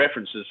give you the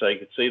references so you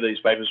could see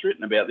these papers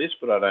written about this,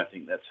 but I don't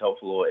think that's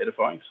helpful or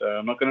edifying, so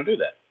I'm not going to do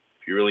that.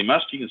 If you really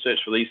must, you can search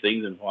for these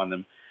things and find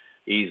them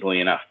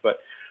easily enough. But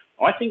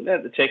I think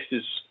that the text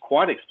is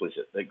quite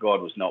explicit that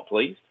God was not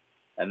pleased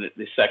and that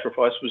this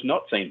sacrifice was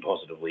not seen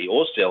positively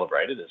or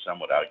celebrated, as some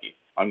would argue.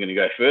 I'm going to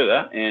go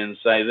further and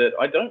say that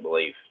I don't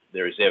believe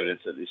there is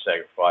evidence that this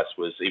sacrifice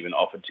was even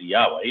offered to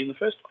Yahweh in the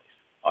first place.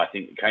 I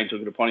think that Cain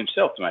took it upon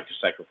himself to make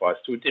a sacrifice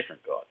to a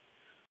different God.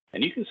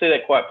 And you can see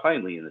that quite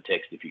plainly in the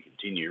text if you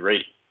continue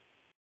reading.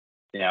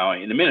 Now,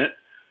 in a minute,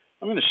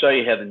 I'm going to show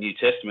you how the New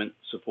Testament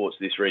supports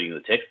this reading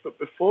of the text. But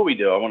before we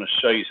do, I want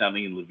to show you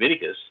something in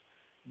Leviticus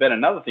about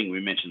another thing we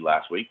mentioned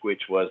last week,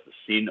 which was the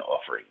sin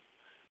offering.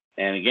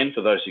 And again,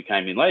 for those who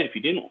came in late, if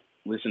you didn't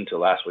listen to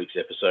last week's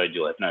episode,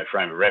 you'll have no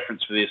frame of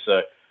reference for this.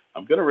 So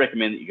I'm going to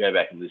recommend that you go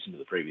back and listen to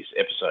the previous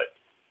episode.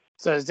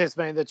 So does this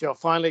mean that you're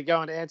finally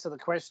going to answer the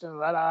question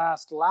that I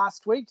asked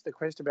last week, the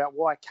question about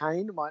why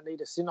Cain might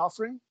need a sin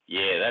offering?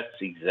 Yeah, that's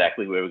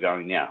exactly where we're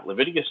going now.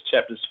 Leviticus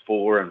chapters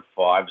 4 and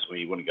 5 is where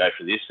you want to go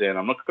for this. And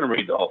I'm not going to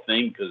read the whole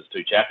thing because it's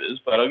 2 chapters,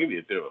 but I'll give you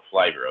a bit of a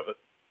flavour of it.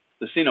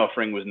 The sin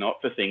offering was not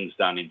for things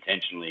done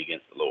intentionally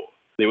against the law.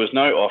 There was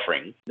no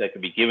offering that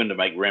could be given to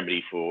make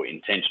remedy for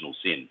intentional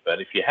sin. But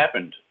if you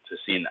happened to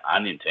sin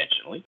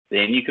unintentionally,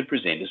 then you could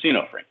present a sin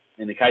offering.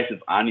 In the case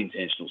of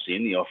unintentional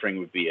sin, the offering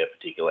would be a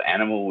particular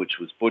animal which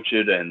was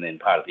butchered, and then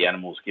part of the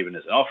animal was given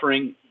as an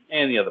offering,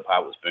 and the other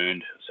part was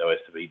burned so as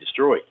to be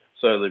destroyed.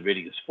 So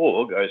Leviticus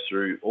 4 goes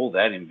through all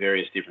that in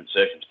various different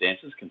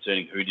circumstances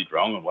concerning who did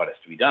wrong and what has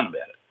to be done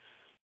about it.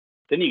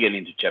 Then you get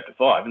into chapter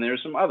 5, and there are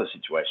some other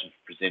situations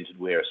presented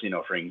where a sin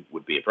offering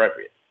would be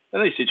appropriate.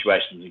 And these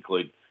situations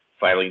include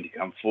failing to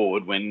come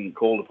forward when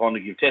called upon to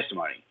give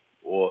testimony,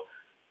 or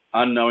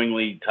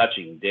unknowingly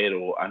touching dead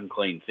or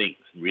unclean things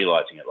and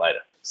realising it later.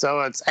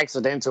 So it's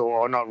accidental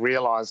or not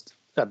realised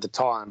at the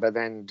time, but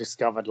then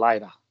discovered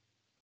later.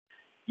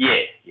 Yeah.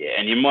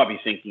 And you might be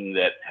thinking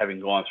that having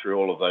gone through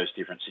all of those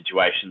different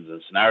situations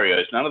and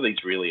scenarios, none of these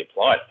really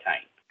apply to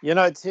Cain. You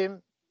know,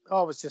 Tim,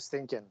 I was just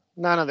thinking,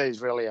 none of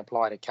these really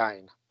apply to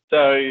Cain.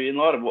 So in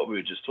light of what we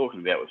were just talking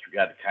about with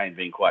regard to Cain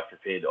being quite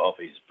prepared to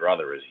offer his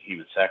brother as a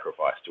human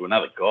sacrifice to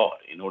another god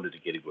in order to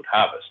get a good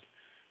harvest,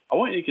 I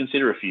want you to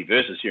consider a few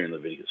verses here in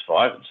Leviticus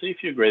 5 and see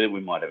if you agree that we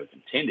might have a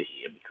contender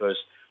here, because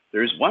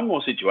there is one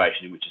more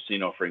situation in which a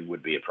sin offering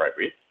would be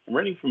appropriate. I'm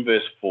reading from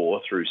verse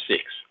 4 through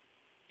 6.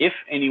 If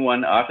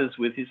anyone utters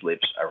with his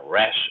lips a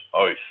rash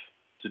oath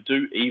to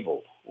do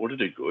evil or to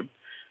do good,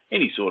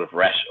 any sort of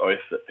rash oath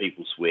that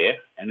people swear,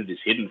 and it is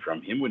hidden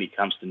from him when he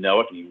comes to know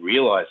it and he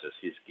realizes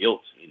his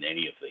guilt in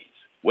any of these.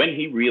 When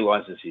he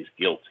realizes his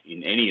guilt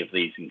in any of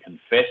these and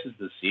confesses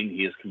the sin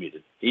he has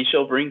committed, he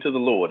shall bring to the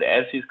Lord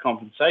as his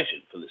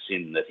compensation for the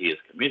sin that he has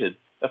committed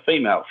a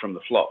female from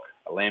the flock,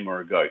 a lamb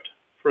or a goat,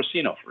 for a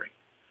sin offering.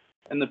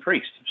 And the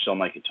priest shall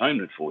make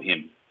atonement for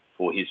him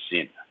for his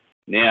sin.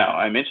 Now,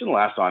 I mentioned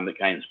last time that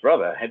Cain's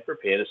brother had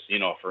prepared a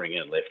sin offering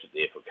and left it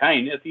there for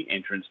Cain at the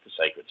entrance to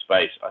sacred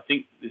space. I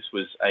think this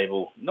was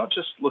Abel not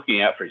just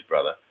looking out for his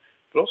brother,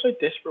 but also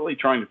desperately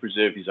trying to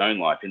preserve his own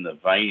life in the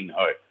vain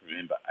hope,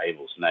 remember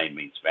Abel's name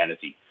means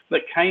vanity,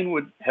 that Cain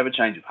would have a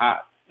change of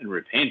heart and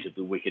repent of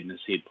the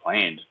wickedness he had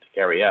planned to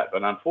carry out.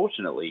 But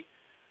unfortunately,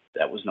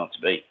 that was not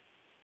to be.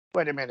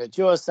 Wait a minute,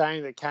 you're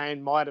saying that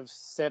Cain might have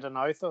said an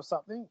oath or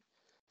something?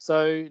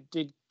 So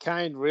did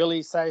Cain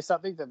really say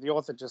something that the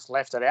author just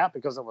left it out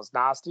because it was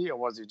nasty, or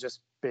was he just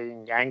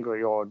being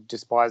angry or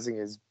despising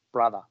his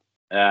brother?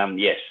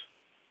 Yes,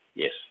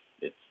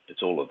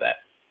 it's all of that.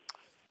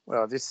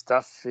 Well, this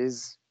stuff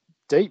is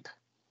deep.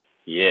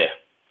 Yeah.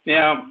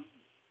 Now,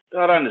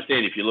 I don't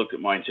understand if you look at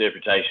my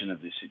interpretation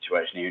of this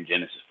situation here in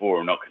Genesis 4,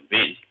 I'm not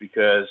convinced,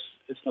 because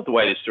it's not the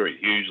way this story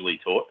is usually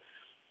taught.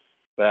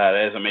 But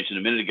as I mentioned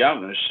a minute ago,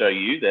 I'm going to show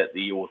you that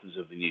the authors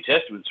of the New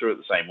Testament saw it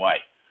the same way.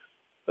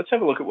 Let's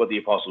have a look at what the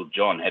Apostle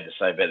John had to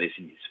say about this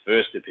in his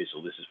first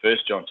epistle. This is 1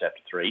 John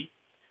chapter 3,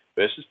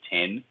 verses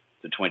 10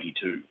 to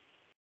 22.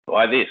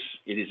 By this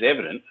it is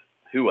evident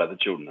who are the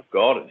children of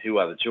God and who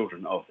are the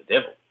children of the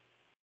devil.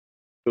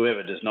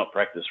 Whoever does not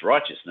practice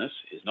righteousness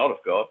is not of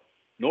God,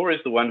 nor is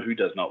the one who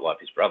does not love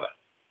his brother.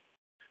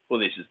 For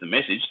this is the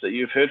message that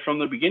you have heard from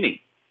the beginning,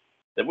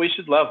 that we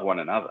should love one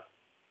another.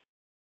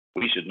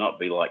 We should not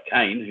be like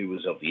Cain, who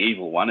was of the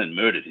evil one and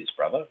murdered his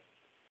brother.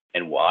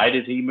 And why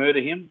did he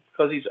murder him?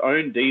 Because his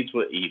own deeds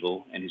were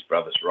evil and his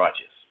brother's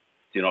righteous.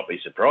 Do not be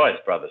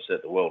surprised, brothers,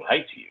 that the world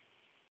hates you.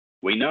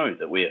 We know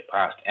that we have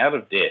passed out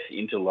of death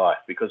into life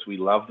because we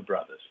love the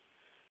brothers.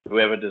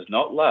 Whoever does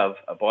not love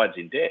abides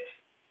in death.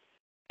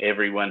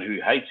 Everyone who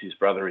hates his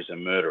brother is a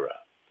murderer,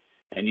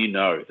 and you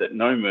know that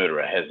no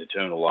murderer has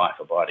eternal life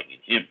abiding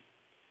in him.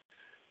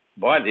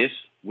 By this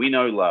we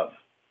know love,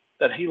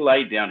 that he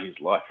laid down his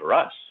life for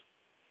us,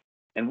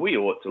 and we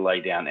ought to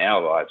lay down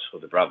our lives for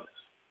the brothers.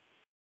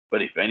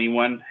 But if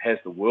anyone has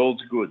the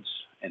world's goods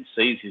and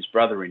sees his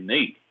brother in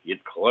need,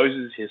 yet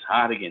closes his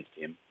heart against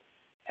him,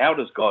 how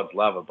does God's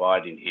love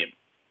abide in him?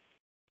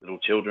 Little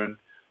children,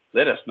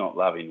 let us not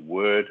love in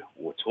word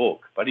or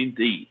talk, but in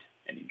deed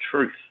and in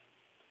truth.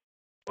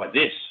 By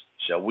this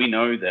shall we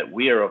know that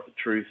we are of the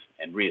truth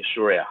and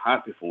reassure our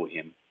heart before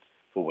him.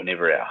 For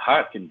whenever our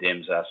heart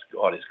condemns us,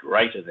 God is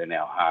greater than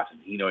our heart,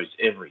 and he knows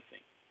everything.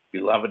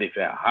 Beloved, if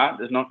our heart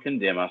does not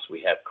condemn us,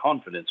 we have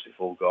confidence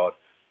before God,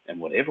 and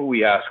whatever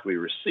we ask we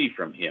receive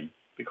from him,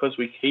 because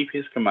we keep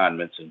his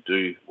commandments and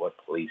do what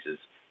pleases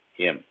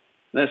him.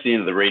 And that's the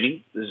end of the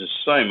reading. There's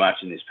just so much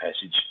in this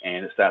passage,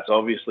 and it starts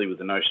obviously with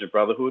the notion of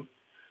brotherhood.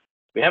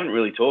 We haven't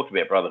really talked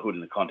about brotherhood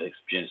in the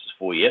context of Genesis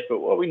 4 yet, but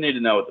what we need to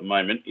know at the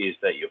moment is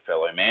that your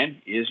fellow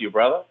man is your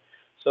brother.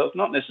 So it's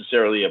not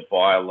necessarily a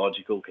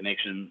biological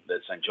connection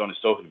that St. John is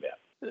talking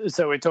about.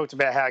 So we talked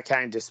about how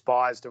Cain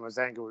despised and was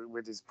angry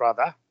with his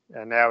brother,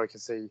 and now we can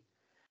see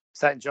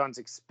St. John's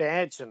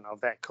expansion of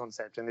that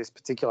concept in this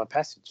particular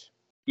passage.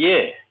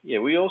 Yeah.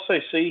 We also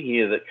see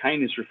here that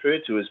Cain is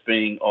referred to as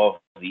being of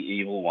the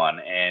evil one.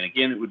 And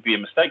again, it would be a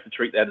mistake to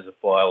treat that as a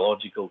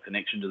biological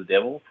connection to the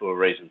devil for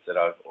reasons that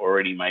I've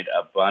already made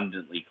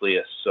abundantly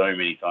clear so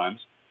many times.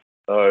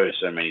 So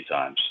many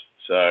times.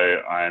 So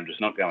I am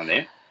just not going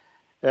there.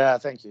 Yeah,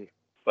 thank you.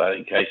 But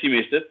in case you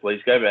missed it,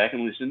 please go back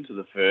and listen to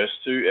the first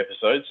 2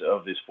 episodes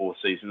of this 4th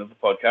season of the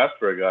podcast,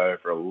 where I go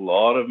over a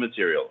lot of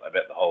material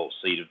about the whole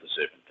seed of the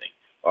serpent thing.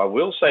 I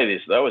will say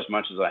this, though, as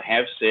much as I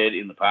have said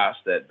in the past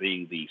that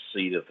being the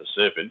seed of the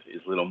serpent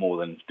is little more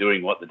than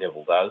doing what the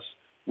devil does,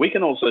 we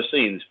can also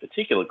see in this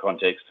particular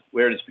context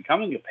where it is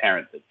becoming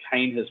apparent that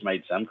Cain has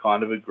made some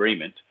kind of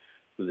agreement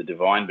with the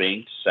divine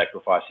being to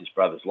sacrifice his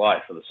brother's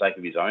life for the sake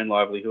of his own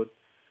livelihood,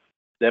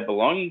 that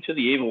belonging to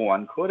the evil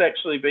one could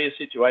actually be a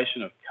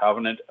situation of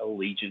covenant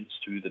allegiance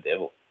to the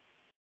devil,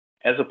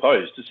 as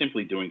opposed to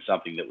simply doing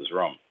something that was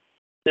wrong.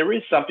 There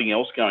is something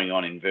else going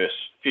on in verse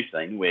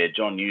 15 where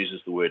John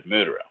uses the word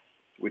murderer,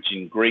 which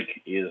in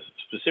Greek is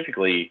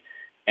specifically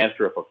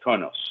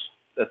anthropoktonos.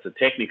 That's a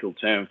technical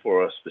term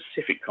for a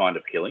specific kind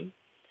of killing.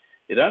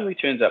 It only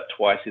turns up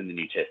twice in the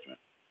New Testament.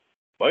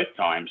 Both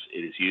times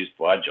it is used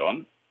by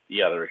John.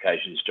 The other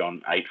occasion is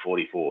John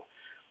 8:44.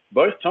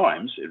 Both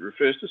times it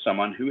refers to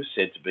someone who is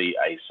said to be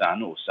a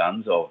son or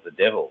sons of the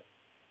devil.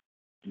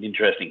 An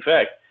interesting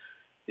fact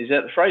is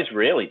that the phrase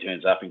rarely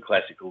turns up in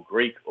classical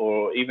Greek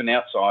or even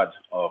outside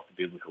of the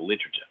biblical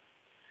literature.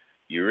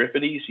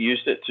 Euripides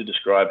used it to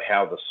describe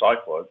how the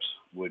Cyclops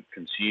would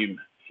consume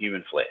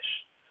human flesh,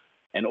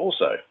 and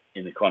also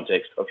in the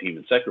context of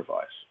human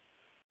sacrifice.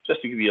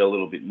 Just to give you a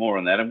little bit more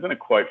on that, I'm going to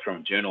quote from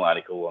a journal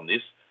article on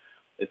this.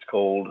 It's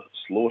called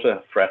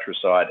Slaughter,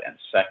 Fratricide and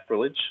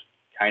Sacrilege,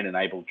 Cain and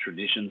Abel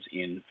Traditions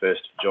in 1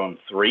 John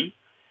 3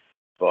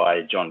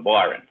 by John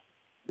Byron.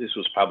 This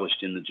was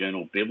published in the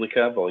journal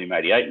Biblica, volume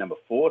 88, number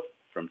 4,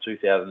 from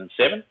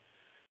 2007,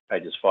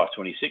 pages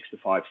 526 to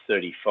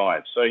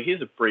 535. So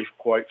here's a brief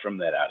quote from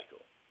that article.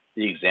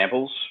 The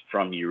examples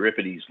from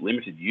Euripides'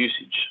 limited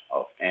usage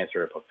of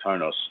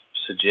anthropoktonos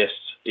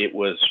suggests it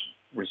was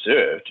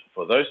reserved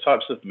for those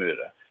types of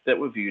murder that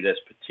were viewed as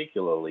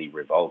particularly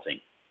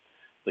revolting.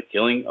 The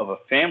killing of a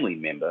family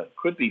member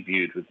could be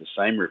viewed with the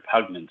same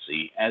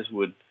repugnancy as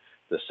would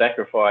the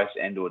sacrifice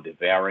and or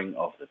devouring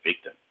of the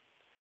victim.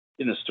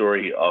 In the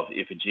story of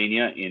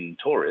Iphigenia in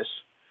Tauris,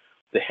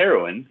 the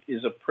heroine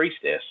is a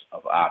priestess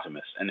of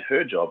Artemis, and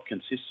her job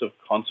consists of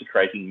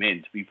consecrating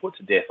men to be put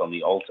to death on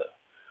the altar.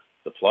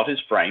 The plot is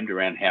framed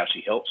around how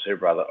she helps her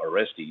brother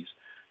Orestes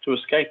to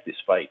escape this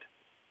fate.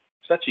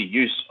 Such a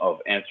use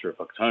of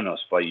anthropoktonos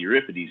by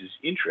Euripides is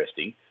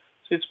interesting,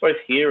 since both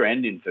here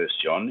and in 1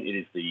 John it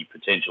is the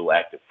potential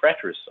act of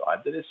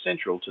fratricide that is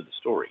central to the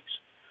stories.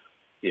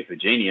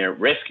 Iphigenia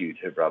rescued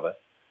her brother,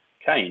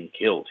 Cain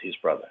killed his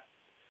brother.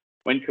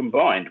 When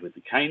combined with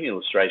the Cain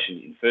illustration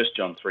in 1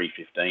 John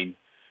 3:15,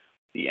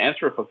 the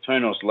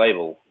anthropoktonos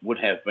label would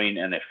have been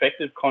an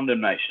effective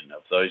condemnation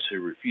of those who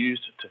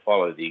refused to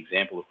follow the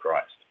example of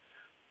Christ.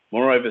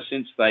 Moreover,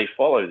 since they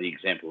follow the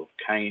example of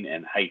Cain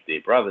and hate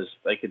their brothers,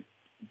 they could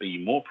be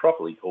more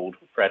properly called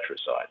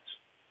fratricides.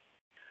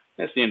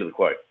 That's the end of the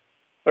quote.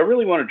 I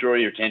really want to draw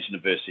your attention to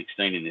verse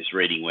 16 in this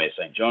reading, where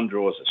St. John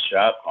draws a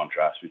sharp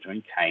contrast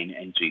between Cain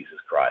and Jesus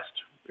Christ.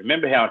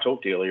 Remember how I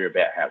talked earlier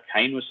about how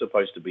Cain was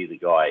supposed to be the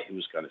guy who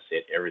was going to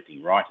set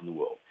everything right in the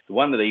world, the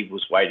one that Eve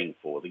was waiting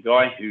for, the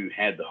guy who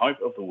had the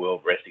hope of the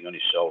world resting on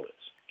his shoulders.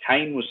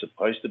 Cain was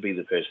supposed to be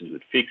the person who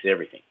would fix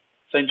everything.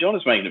 St. John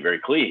is making it very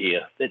clear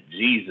here that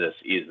Jesus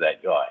is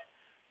that guy.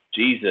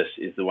 Jesus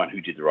is the one who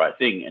did the right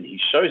thing, and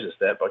he shows us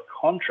that by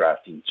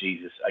contrasting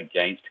Jesus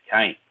against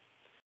Cain.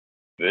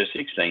 Verse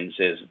 16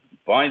 says,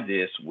 "By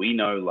this we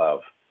know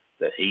love,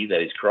 that he,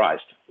 that is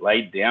Christ,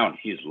 laid down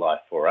his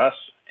life for us,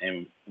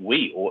 and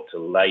we ought to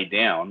lay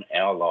down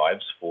our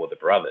lives for the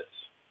brothers."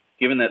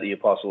 Given that the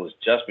apostle has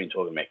just been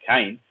talking about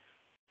Cain,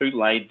 who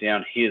laid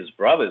down his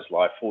brother's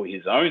life for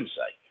his own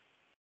sake,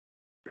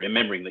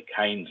 remembering that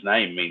Cain's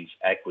name means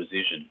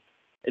acquisition,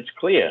 it's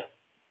clear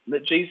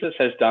that Jesus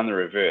has done the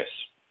reverse,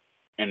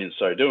 and in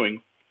so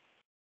doing,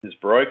 has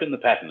broken the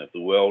pattern of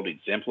the world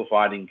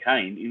exemplified in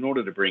Cain in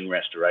order to bring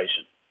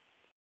restoration.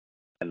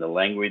 And the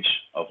language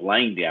of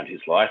laying down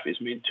his life is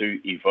meant to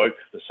evoke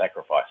the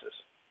sacrifices.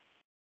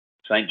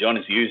 St. John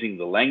is using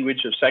the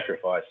language of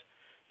sacrifice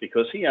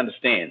because he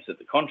understands that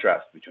the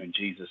contrast between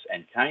Jesus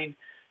and Cain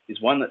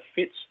is one that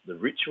fits the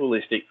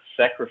ritualistic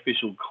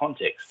sacrificial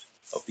context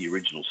of the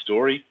original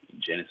story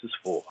in Genesis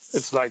 4.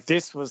 It's like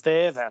this was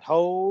there that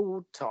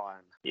whole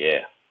time.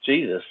 Yeah,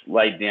 Jesus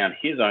laid down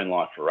his own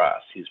life for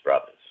us, his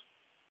brothers.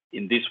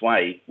 In this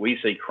way, we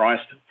see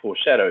Christ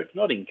foreshadowed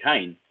not in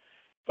Cain,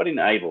 but in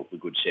Abel, the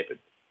good shepherd.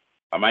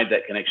 I made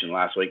that connection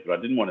last week, but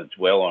I didn't want to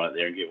dwell on it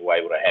there and give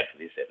away what I had for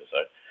this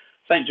episode.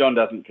 St. John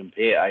doesn't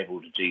compare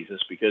Abel to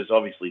Jesus because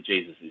obviously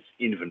Jesus is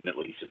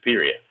infinitely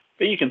superior.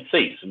 But you can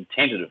see some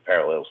tentative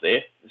parallels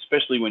there,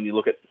 especially when you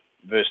look at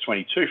verse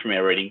 22 from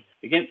our reading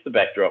against the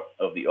backdrop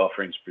of the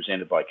offerings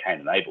presented by Cain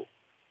and Abel.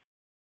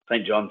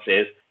 St. John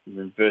says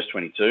in verse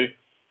 22,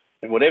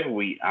 "And whatever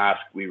we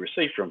ask, we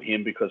receive from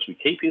him because we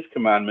keep his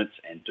commandments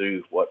and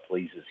do what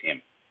pleases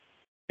him."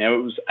 Now,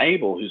 it was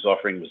Abel whose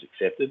offering was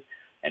accepted,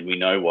 and we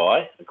know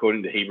why,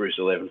 according to Hebrews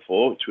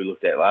 11:4, which we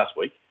looked at last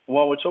week. And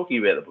while we're talking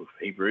about the book of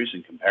Hebrews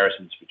and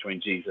comparisons between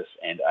Jesus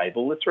and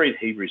Abel, let's read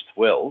Hebrews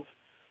 12,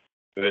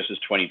 verses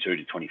 22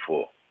 to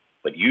 24.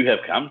 "But you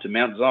have come to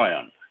Mount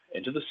Zion,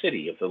 and to the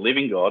city of the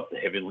living God, the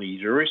heavenly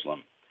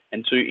Jerusalem,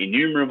 and to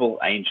innumerable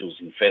angels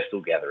in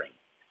festal gathering,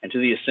 and to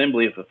the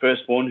assembly of the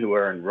firstborn who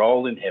are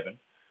enrolled in heaven,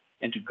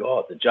 and to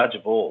God, the judge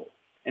of all,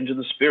 and to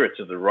the spirits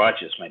of the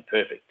righteous made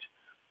perfect,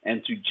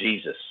 and to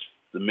Jesus,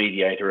 the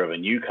mediator of a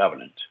new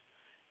covenant,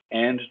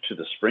 and to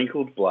the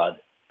sprinkled blood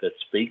that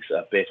speaks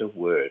a better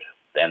word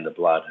than the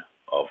blood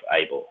of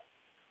Abel."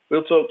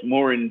 We'll talk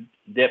more in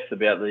depth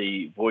about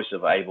the voice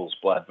of Abel's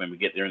blood when we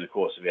get there in the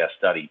course of our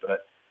study,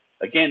 but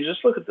again,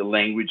 just look at the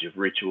language of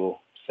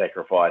ritual,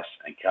 sacrifice,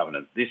 and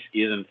covenant. This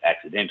isn't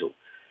accidental.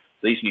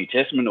 These New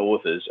Testament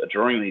authors are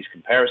drawing these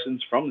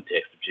comparisons from the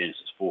text of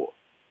Genesis 4.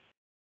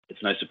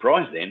 It's no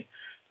surprise, then,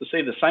 to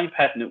see the same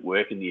pattern at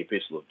work in the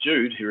Epistle of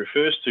Jude, who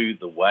refers to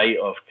the way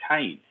of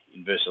Cain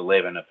in verse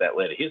 11 of that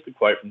letter. Here's the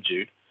quote from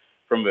Jude,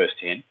 from verse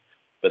 10.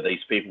 "But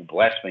these people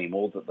blaspheme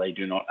all that they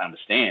do not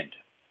understand,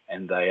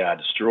 and they are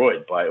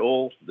destroyed by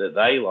all that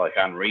they, like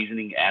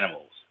unreasoning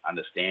animals,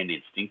 understand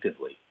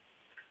instinctively.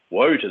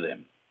 Woe to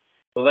them,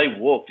 for they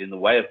walked in the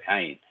way of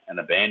Cain, and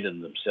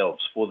abandoned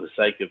themselves for the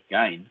sake of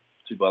gain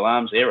to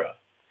Balaam's error,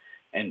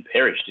 and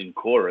perished in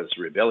Korah's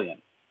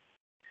rebellion.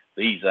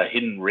 These are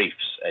hidden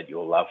reefs at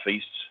your love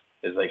feasts,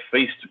 as they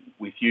feast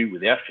with you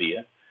without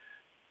fear,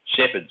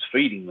 shepherds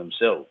feeding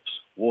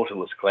themselves,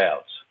 waterless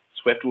clouds,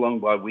 swept along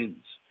by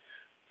winds,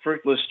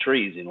 fruitless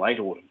trees in late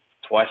autumn,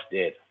 twice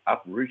dead,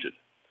 uprooted,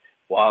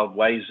 wild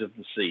waves of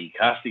the sea,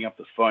 casting up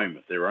the foam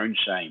of their own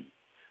shame,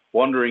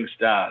 wandering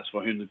stars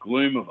for whom the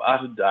gloom of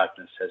utter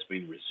darkness has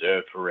been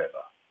reserved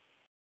forever."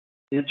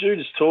 Now, Jude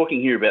is talking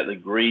here about the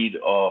greed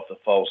of the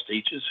false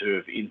teachers who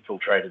have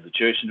infiltrated the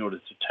church in order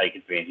to take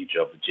advantage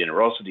of the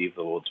generosity of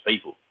the Lord's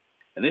people.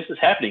 And this is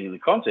happening in the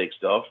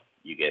context of,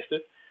 you guessed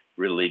it,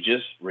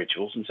 religious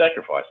rituals and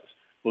sacrifices.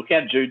 Look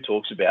how Jude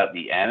talks about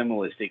the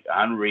animalistic,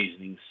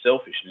 unreasoning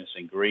selfishness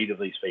and greed of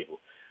these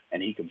people,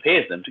 and he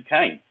compares them to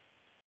Cain.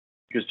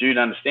 Because Jude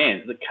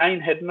understands that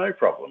Cain had no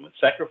problem with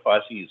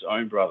sacrificing his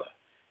own brother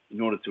in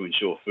order to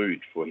ensure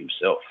food for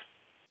himself.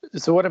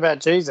 So what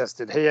about Jesus?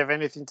 Did he have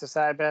anything to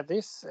say about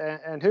this?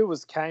 And who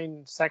was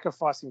Cain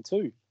sacrificing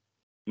to?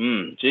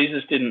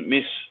 Jesus didn't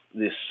miss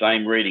this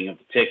same reading of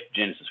the text of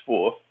Genesis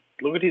 4.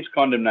 Look at his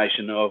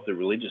condemnation of the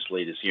religious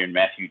leaders here in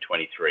Matthew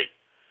 23.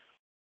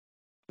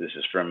 This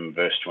is from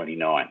verse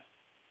 29.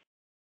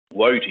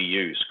 "Woe to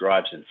you,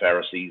 scribes and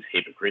Pharisees,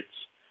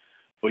 hypocrites,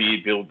 for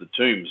you build the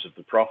tombs of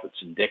the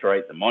prophets and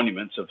decorate the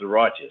monuments of the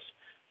righteous,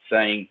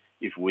 saying,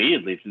 if we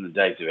had lived in the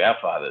days of our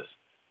fathers,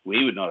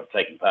 we would not have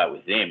taken part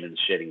with them in the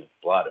shedding of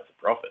the blood of the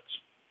prophets.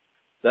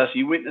 Thus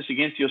you witness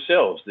against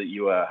yourselves that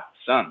you are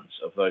sons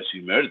of those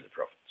who murdered the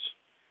prophets.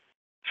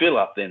 Fill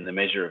up then the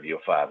measure of your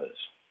fathers.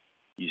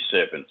 you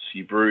serpents,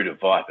 you brood of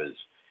vipers,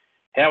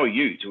 how are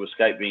you to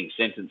escape being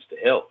sentenced to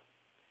hell?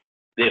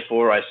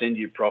 Therefore I send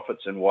you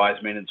prophets and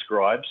wise men and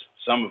scribes,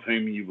 some of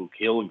whom you will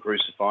kill and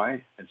crucify,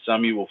 and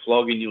some you will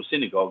flog in your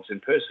synagogues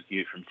and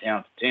persecute from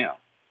town to town,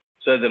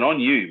 so that on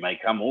you may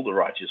come all the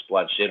righteous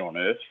blood shed on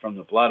earth, from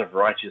the blood of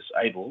righteous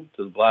Abel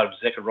to the blood of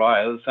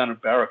Zechariah the son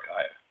of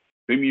Berechiah,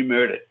 whom you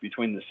murdered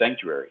between the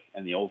sanctuary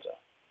and the altar.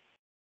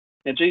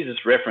 Now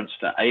Jesus' reference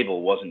to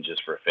Abel wasn't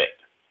just for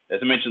effect. As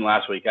I mentioned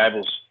last week,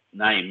 Abel's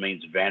name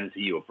means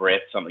vanity or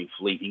breath, something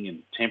fleeting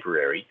and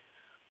temporary.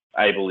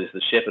 Abel is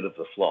the shepherd of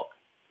the flock.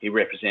 He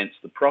represents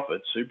the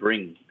prophets who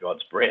bring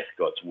God's breath,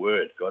 God's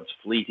word, God's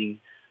fleeting,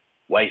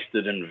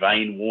 wasted and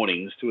vain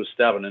warnings to a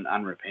stubborn and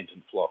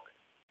unrepentant flock.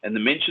 And the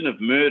mention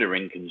of murder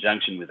in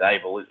conjunction with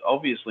Abel is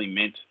obviously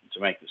meant to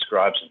make the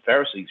scribes and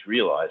Pharisees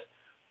realize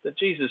that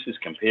Jesus is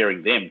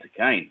comparing them to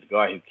Cain, the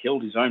guy who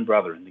killed his own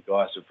brother in the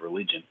guise of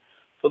religion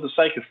for the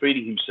sake of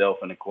feeding himself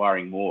and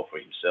acquiring more for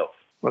himself.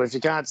 Well, if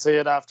you can't see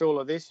it after all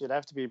of this, you'd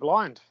have to be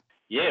blind.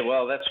 Yeah,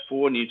 well, that's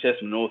four New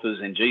Testament authors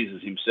and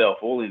Jesus himself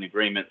all in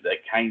agreement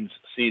that Cain's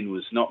sin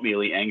was not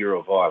merely anger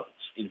or violence.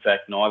 In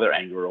fact, neither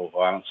anger or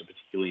violence are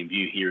particularly in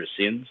view here as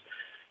sins.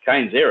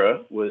 Cain's error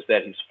was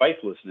that his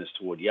faithlessness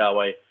toward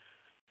Yahweh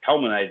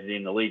culminated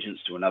in allegiance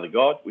to another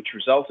god, which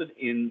resulted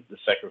in the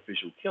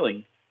sacrificial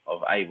killing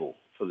of Abel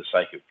for the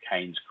sake of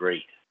Cain's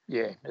greed.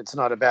 Yeah, it's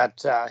not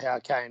about how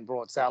Cain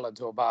brought salad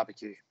to a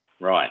barbecue.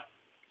 Right.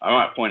 I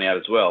might point out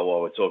as well,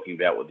 while we're talking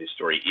about what this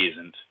story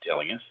isn't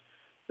telling us,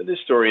 that this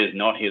story is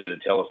not here to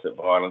tell us that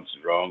violence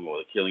is wrong or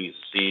that killing is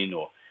a sin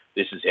or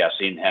this is how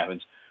sin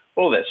happens.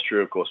 All that's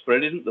true, of course, but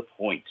it isn't the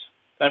point.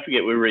 Don't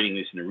forget we're reading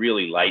this in a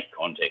really late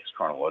context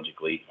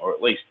chronologically, or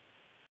at least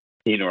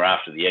in or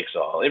after the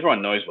exile.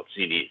 Everyone knows what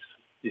sin is.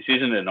 This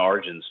isn't an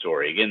origin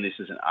story. Again, this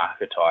is an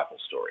archetypal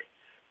story.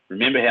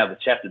 Remember how the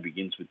chapter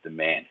begins with the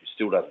man who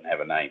still doesn't have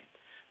a name.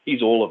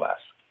 He's all of us.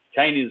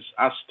 Cain is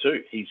us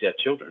too. He's our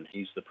children.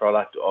 He's the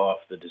product of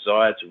the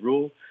desire to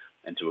rule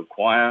and to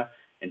acquire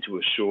and to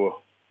assure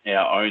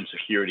our own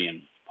security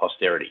and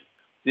posterity.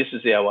 This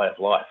is our way of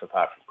life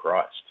apart from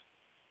Christ.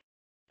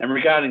 And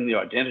regarding the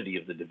identity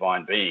of the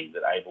divine being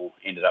that Abel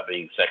ended up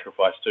being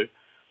sacrificed to,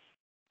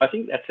 I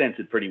think that's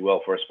answered pretty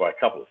well for us by a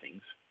couple of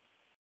things.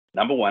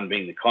 Number one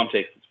being the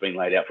context that's been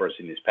laid out for us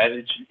in this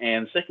passage,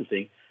 and the second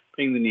thing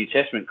being the New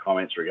Testament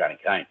comments regarding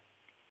Cain.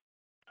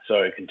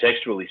 So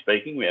contextually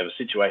speaking, we have a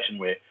situation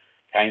where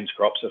Cain's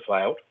crops have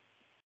failed,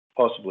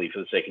 possibly for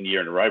the second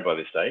year in a row by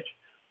this stage.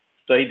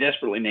 So he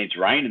desperately needs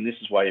rain, and this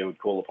is why he would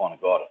call upon a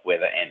god of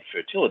weather and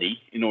fertility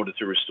in order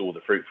to restore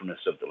the fruitfulness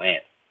of the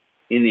land.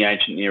 In the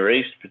ancient Near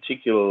East,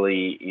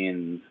 particularly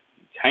in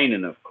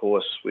Canaan, of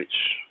course, which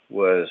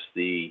was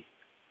the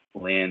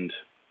land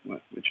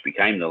which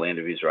became the land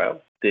of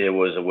Israel, there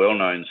was a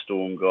well-known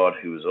storm god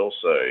who was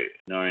also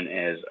known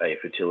as a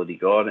fertility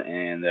god,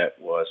 and that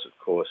was, of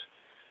course,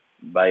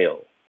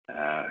 Baal,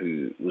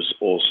 who was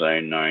also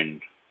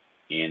known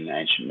in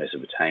ancient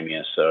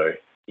Mesopotamia. So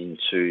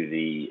into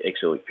the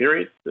exilic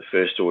period, the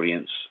first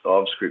audience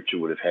of Scripture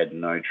would have had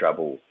no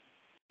trouble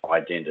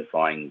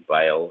identifying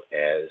Baal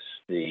as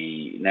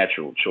the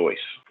natural choice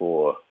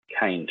for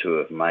Cain to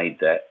have made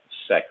that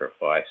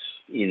sacrifice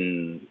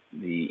in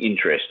the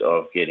interest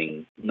of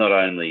getting not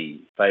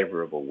only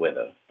favourable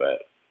weather,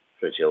 but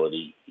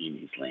fertility in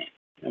his land.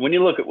 And when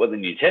you look at what the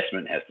New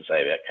Testament has to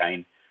say about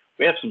Cain,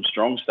 we have some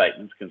strong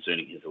statements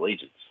concerning his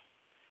allegiance.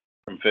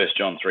 From 1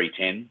 John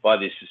 3:10, by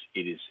this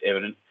it is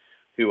evident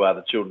who are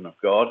the children of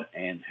God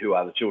and who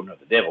are the children of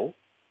the devil.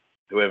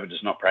 Whoever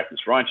does not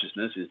practice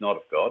righteousness is not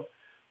of God,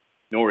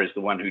 nor is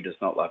the one who does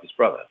not love his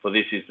brother. For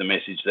this is the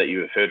message that you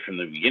have heard from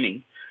the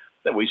beginning,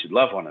 that we should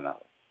love one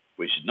another.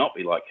 We should not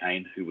be like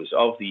Cain, who was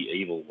of the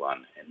evil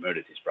one and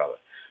murdered his brother.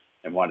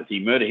 And why did he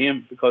murder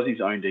him? Because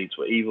his own deeds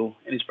were evil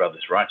and his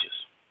brother's righteous.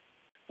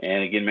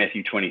 And again,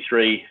 Matthew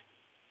 23,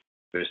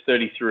 verse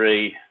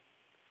 33,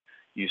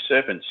 you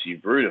serpents, you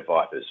brood of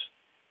vipers,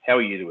 how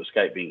are you to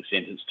escape being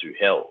sentenced to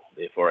hell?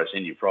 Therefore I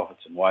send you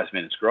prophets and wise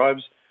men and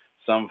scribes,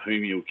 some of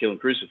whom you will kill and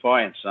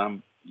crucify, and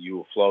some you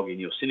will flog in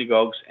your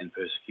synagogues and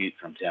persecute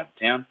from town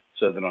to town,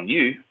 so that on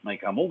you may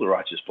come all the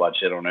righteous blood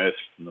shed on earth,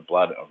 from the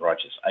blood of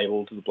righteous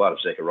Abel to the blood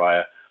of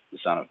Zechariah, the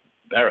son of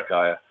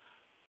Berechiah,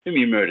 whom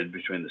you murdered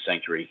between the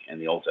sanctuary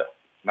and the altar.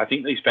 And I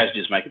think these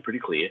passages make it pretty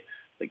clear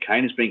that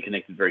Cain has been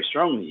connected very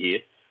strongly here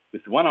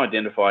with the one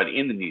identified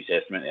in the New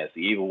Testament as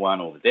the evil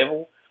one or the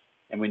devil.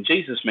 And when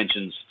Jesus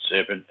mentions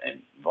serpent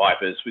and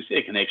vipers, we see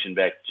a connection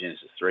back to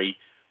Genesis 3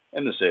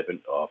 and the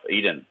serpent of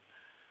Eden.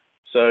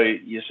 So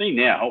you see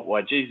now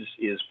why Jesus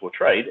is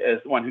portrayed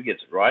as the one who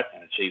gets it right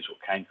and achieves what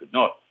Cain could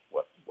not,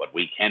 what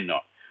we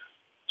cannot.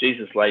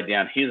 Jesus laid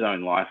down his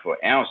own life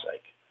for our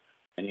sake,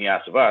 and he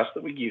asks of us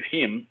that we give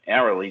him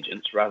our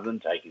allegiance rather than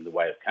taking the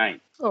way of Cain.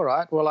 All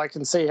right, well, I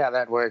can see how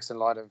that works in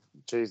light of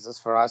Jesus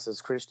for us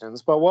as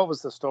Christians, but what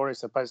was the story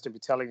supposed to be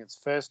telling its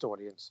first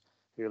audience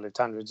who lived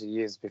hundreds of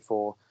years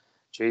before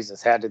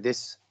Jesus? How did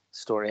this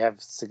story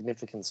have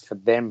significance for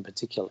them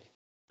particularly?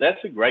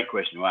 That's a great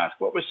question to ask.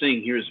 What we're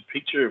seeing here is a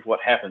picture of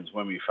what happens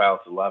when we fail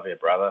to love our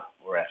brother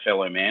or our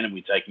fellow man and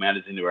we take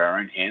matters into our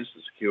own hands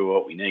to secure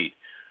what we need,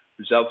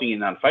 resulting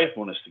in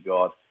unfaithfulness to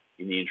God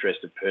in the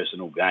interest of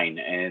personal gain.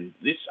 And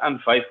this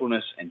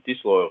unfaithfulness and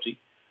disloyalty,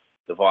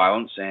 the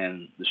violence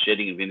and the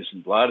shedding of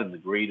innocent blood and the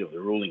greed of the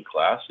ruling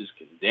class is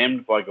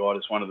condemned by God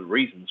as one of the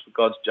reasons for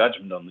God's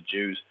judgment on the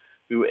Jews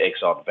who were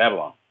exiled to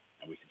Babylon.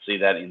 And we can see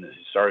that in the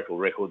historical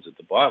records of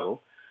the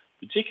Bible,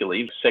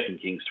 particularly 2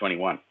 Kings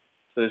 21.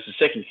 So this is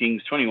 2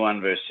 Kings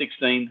 21, verse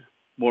 16.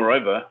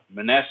 Moreover,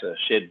 Manasseh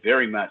shed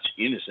very much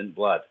innocent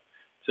blood,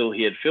 till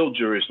he had filled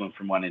Jerusalem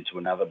from one end to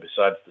another,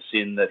 besides the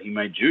sin that he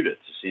made Judah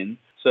to sin,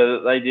 so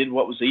that they did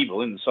what was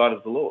evil in the sight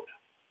of the Lord.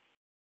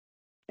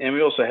 And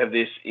we also have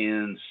this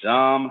in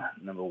Psalm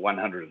number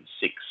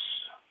 106,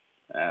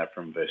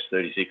 from verse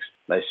 36.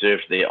 They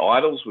served their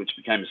idols, which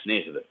became a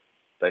snare to them.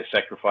 They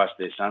sacrificed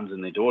their sons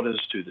and their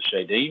daughters to the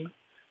Shadim.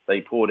 They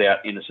poured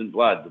out innocent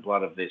blood, the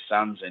blood of their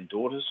sons and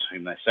daughters,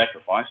 whom they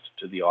sacrificed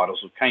to the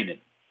idols of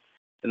Canaan.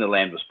 And the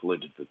land was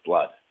polluted with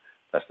blood.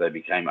 Thus they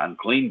became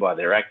unclean by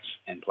their acts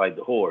and played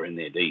the whore in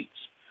their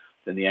deeds.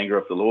 Then the anger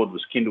of the Lord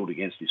was kindled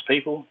against his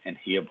people, and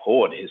he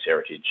abhorred his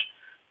heritage.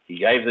 He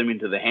gave them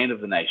into the hand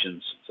of the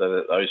nations, so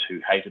that those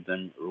who hated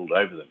them ruled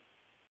over them.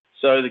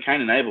 So the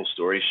Cain and Abel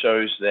story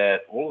shows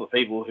that all the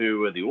people who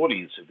were the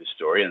audience of this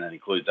story, and that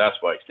includes us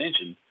by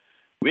extension,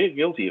 we're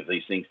guilty of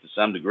these things to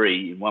some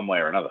degree in one way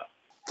or another.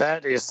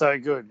 That is so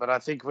good, but I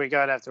think we're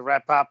going to have to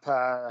wrap up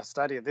a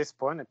study at this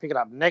point and pick it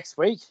up next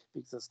week,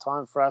 because it's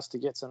time for us to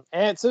get some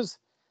answers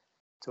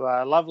to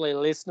our lovely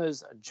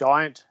listeners'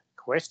 giant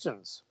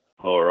questions.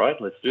 All right,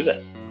 let's do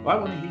that. I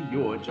want to hear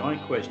your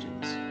giant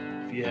questions.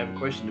 If you have a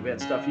question about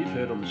stuff you've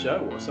heard on the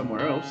show or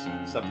somewhere else,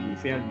 something you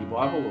found in your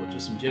Bible, or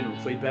just some general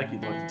feedback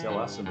you'd like to tell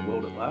us and the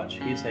world at large,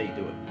 here's how you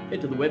do it.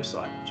 Head to the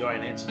website,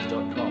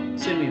 giantanswers.com.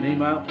 Send me an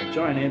email at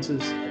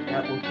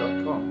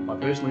giantanswers@outlook.com. I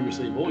personally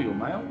receive all your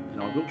mail,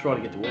 and I will try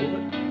to get to all of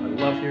it. I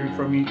love hearing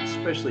from you,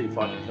 especially if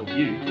I can help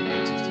you get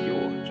answers to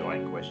your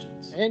giant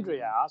questions.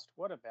 Andrea asked,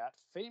 what about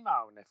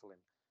female Nephilim?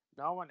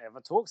 No one ever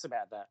talks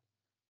about that.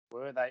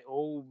 Were they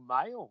all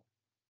male?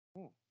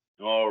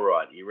 All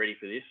right, you ready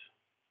for this?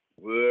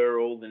 Were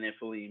all the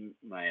Nephilim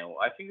male?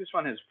 I think this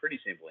one has a pretty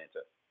simple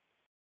answer.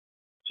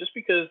 Just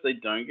because they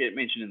don't get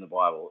mentioned in the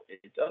Bible,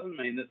 it doesn't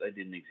mean that they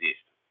didn't exist.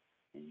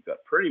 And you've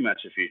got pretty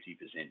much a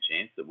 50%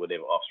 chance that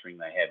whatever offspring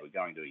they had were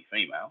going to be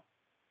female.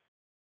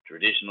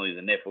 Traditionally,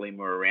 the Nephilim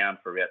were around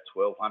for about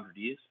 1,200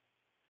 years.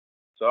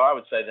 So I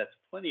would say that's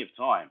plenty of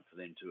time for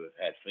them to have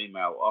had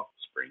female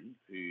offspring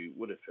who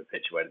would have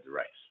perpetuated the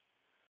race.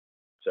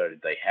 So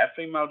did they have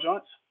female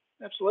giants?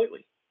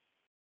 Absolutely.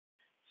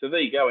 So there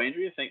you go,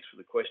 Andrea. Thanks for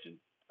the question.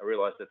 I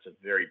realise that's a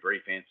very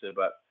brief answer,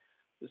 but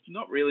there's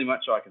not really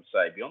much I can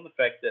say beyond the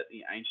fact that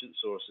the ancient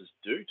sources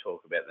do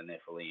talk about the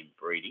Nephilim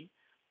breeding,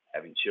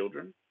 having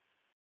children,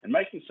 and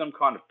making some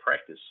kind of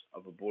practice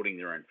of aborting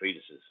their own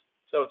fetuses.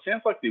 So it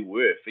sounds like there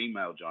were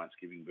female giants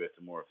giving birth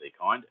to more of their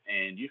kind,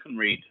 and you can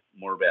read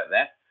more about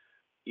that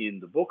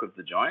in the Book of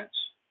the Giants.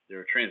 There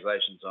are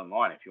translations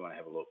online if you want to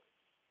have a look.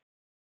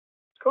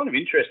 It's kind of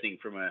interesting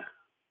from a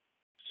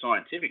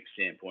scientific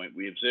standpoint.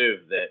 We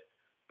observe that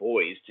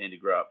boys tend to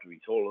grow up to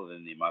be taller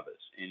than their mothers.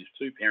 And if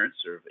two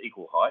parents are of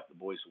equal height, the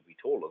boys will be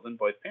taller than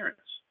both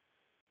parents,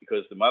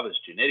 because the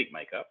mother's genetic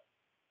makeup,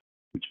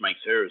 which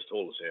makes her as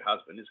tall as her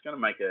husband, is going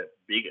to make a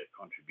bigger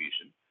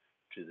contribution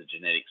to the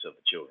genetics of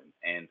the children.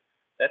 And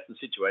that's the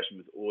situation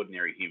with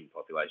ordinary human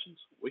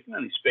populations. We can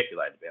only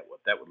speculate about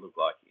what that would look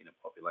like in a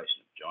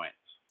population of giants.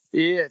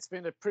 Yeah, it's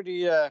been a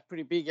pretty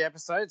big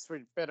episode, so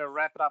we'd better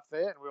wrap it up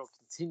there, and we'll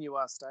continue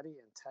our study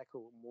and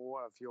tackle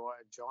more of your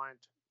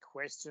giant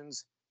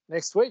questions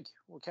next week.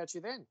 We'll catch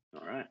you then.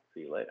 All right.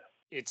 See you later.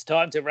 It's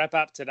time to wrap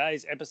up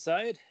today's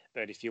episode,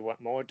 but if you want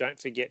more, don't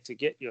forget to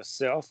get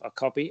yourself a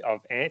copy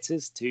of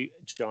Answers to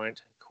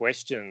Giant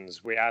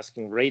Questions. We're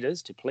asking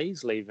readers to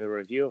please leave a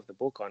review of the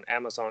book on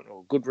Amazon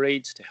or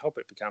Goodreads to help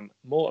it become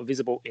more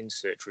visible in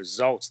search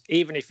results.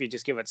 Even if you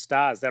just give it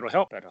stars, that'll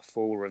help, but a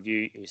full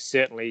review is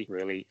certainly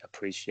really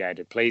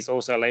appreciated. Please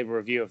also leave a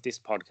review of this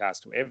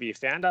podcast wherever you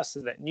found us,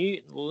 so that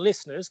new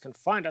listeners can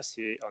find us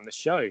here on the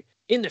show.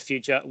 In the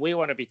future, we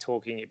want to be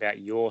talking about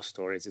your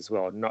stories as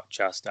well, not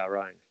just our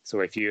own. So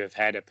if you have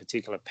had a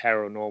particular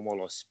paranormal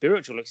or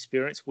spiritual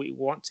experience, we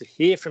want to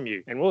hear from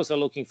you. And we're also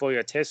looking for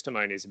your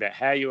testimonies about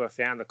how you have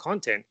found the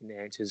content in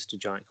Answers to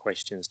Giant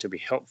Questions to be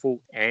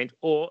helpful and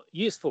or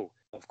useful.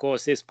 Of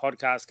course, this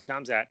podcast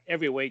comes out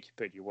every week,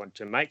 but you want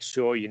to make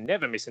sure you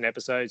never miss an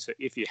episode. So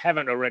if you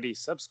haven't already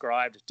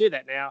subscribed, do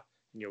that now,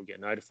 and you'll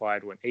get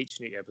notified when each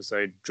new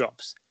episode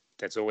drops.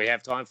 That's all we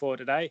have time for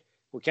today.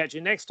 We'll catch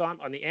you next time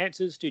on the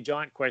Answers to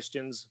Giant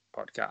Questions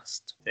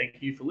podcast.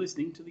 Thank you for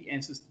listening to the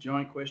Answers to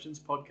Giant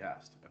Questions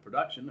podcast, a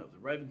production of the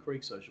Raven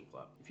Creek Social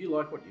Club. If you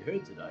like what you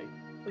heard today,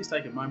 please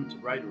take a moment to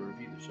rate or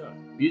review the show.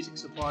 Music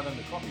supplied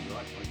under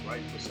copyright by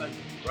Grave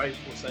Forsaken,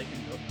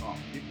 gravesforsaken.com.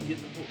 You can get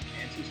the book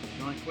Answers to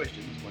Giant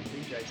Questions by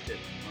TJ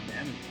Stedman on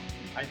Amazon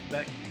in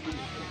paperback and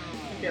Kindle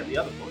form. Check out the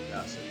other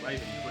podcasts at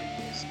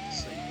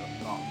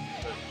ravencreeksc.com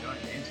and go to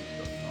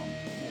giantanswers.com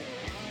for more.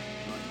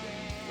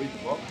 Read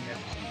the blog, catch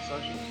us on the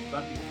socials,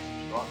 don't forget to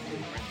subscribe and tell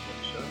your friends about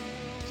the show.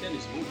 Send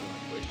us all your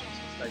questions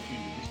and stay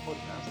tuned to this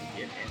podcast to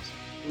get answers.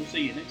 We'll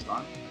see you next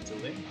time. Until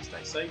then,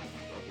 stay safe.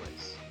 God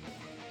bless.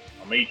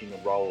 I'm eating a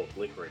roll of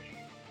licorice.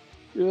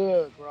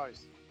 Yeah,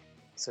 gross.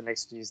 So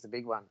next year's the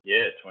big one.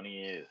 Yeah, 20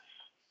 years.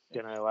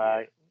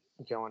 Gonna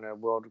go on a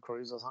world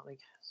cruise or something?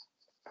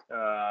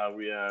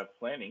 We are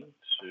planning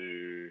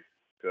to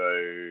go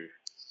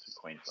to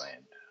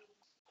Queensland.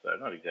 So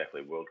not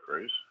exactly a world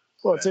cruise.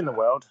 Well, it's in the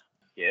world.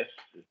 Yes,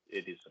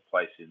 it is a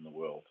place in the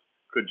world.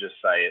 Could just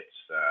say it's,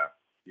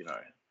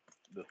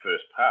 the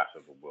first part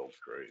of a world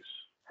cruise.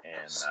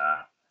 And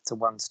it's a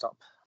one-stop.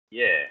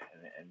 Yeah,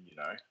 and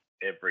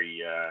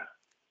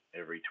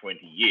every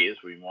 20 years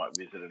we might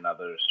visit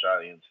another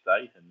Australian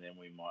state, and then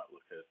we might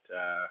look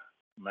at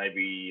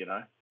maybe,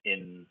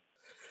 in,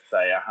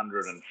 say,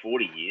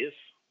 140 years,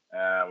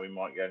 we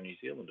might go to New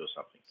Zealand or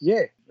something.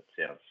 Yeah. That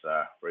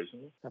sounds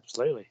reasonable.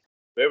 Absolutely.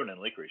 Bourbon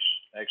and licorice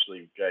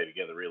actually go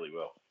together really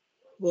well.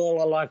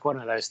 Well, I like one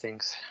of those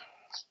things.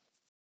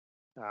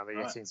 But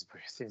yeah, Right. things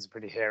are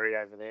pretty hairy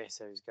over there.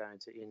 So he's going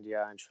to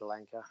India and Sri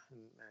Lanka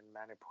and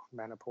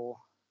Manipur.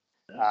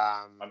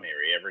 Yeah. I'm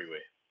hairy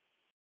everywhere.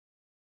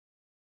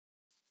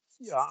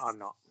 Yeah, I'm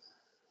not.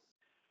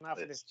 Enough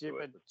of this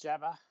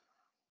jabber.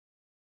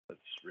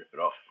 Let's rip it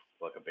off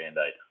like a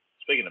Band-Aid.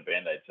 Speaking of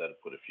Band-Aids, I had to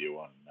put a few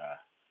on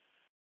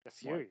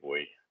my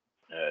boy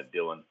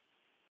Dylan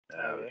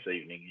this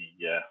evening. He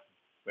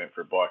went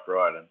for a bike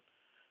ride and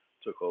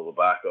took all the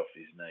bark off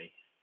his knee.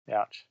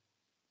 Ouch.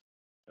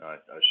 I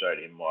showed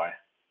him my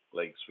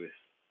legs with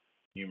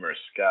numerous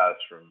scars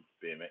from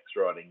BMX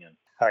riding, and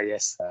oh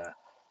yes,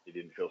 he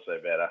didn't feel so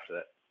bad after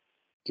that.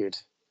 Good.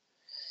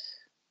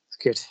 It's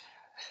good.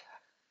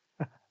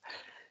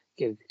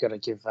 You've got to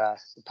give the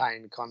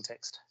pain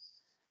context.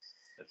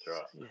 That's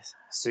right. Yes.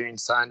 Soon,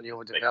 son,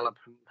 you'll develop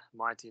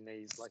mighty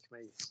knees like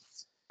me.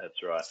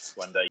 That's right.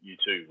 One day you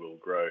too will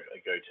grow a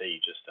goatee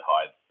just to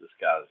hide the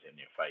scars in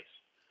your face.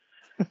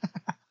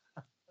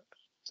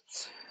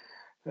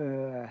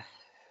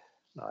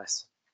 Nice.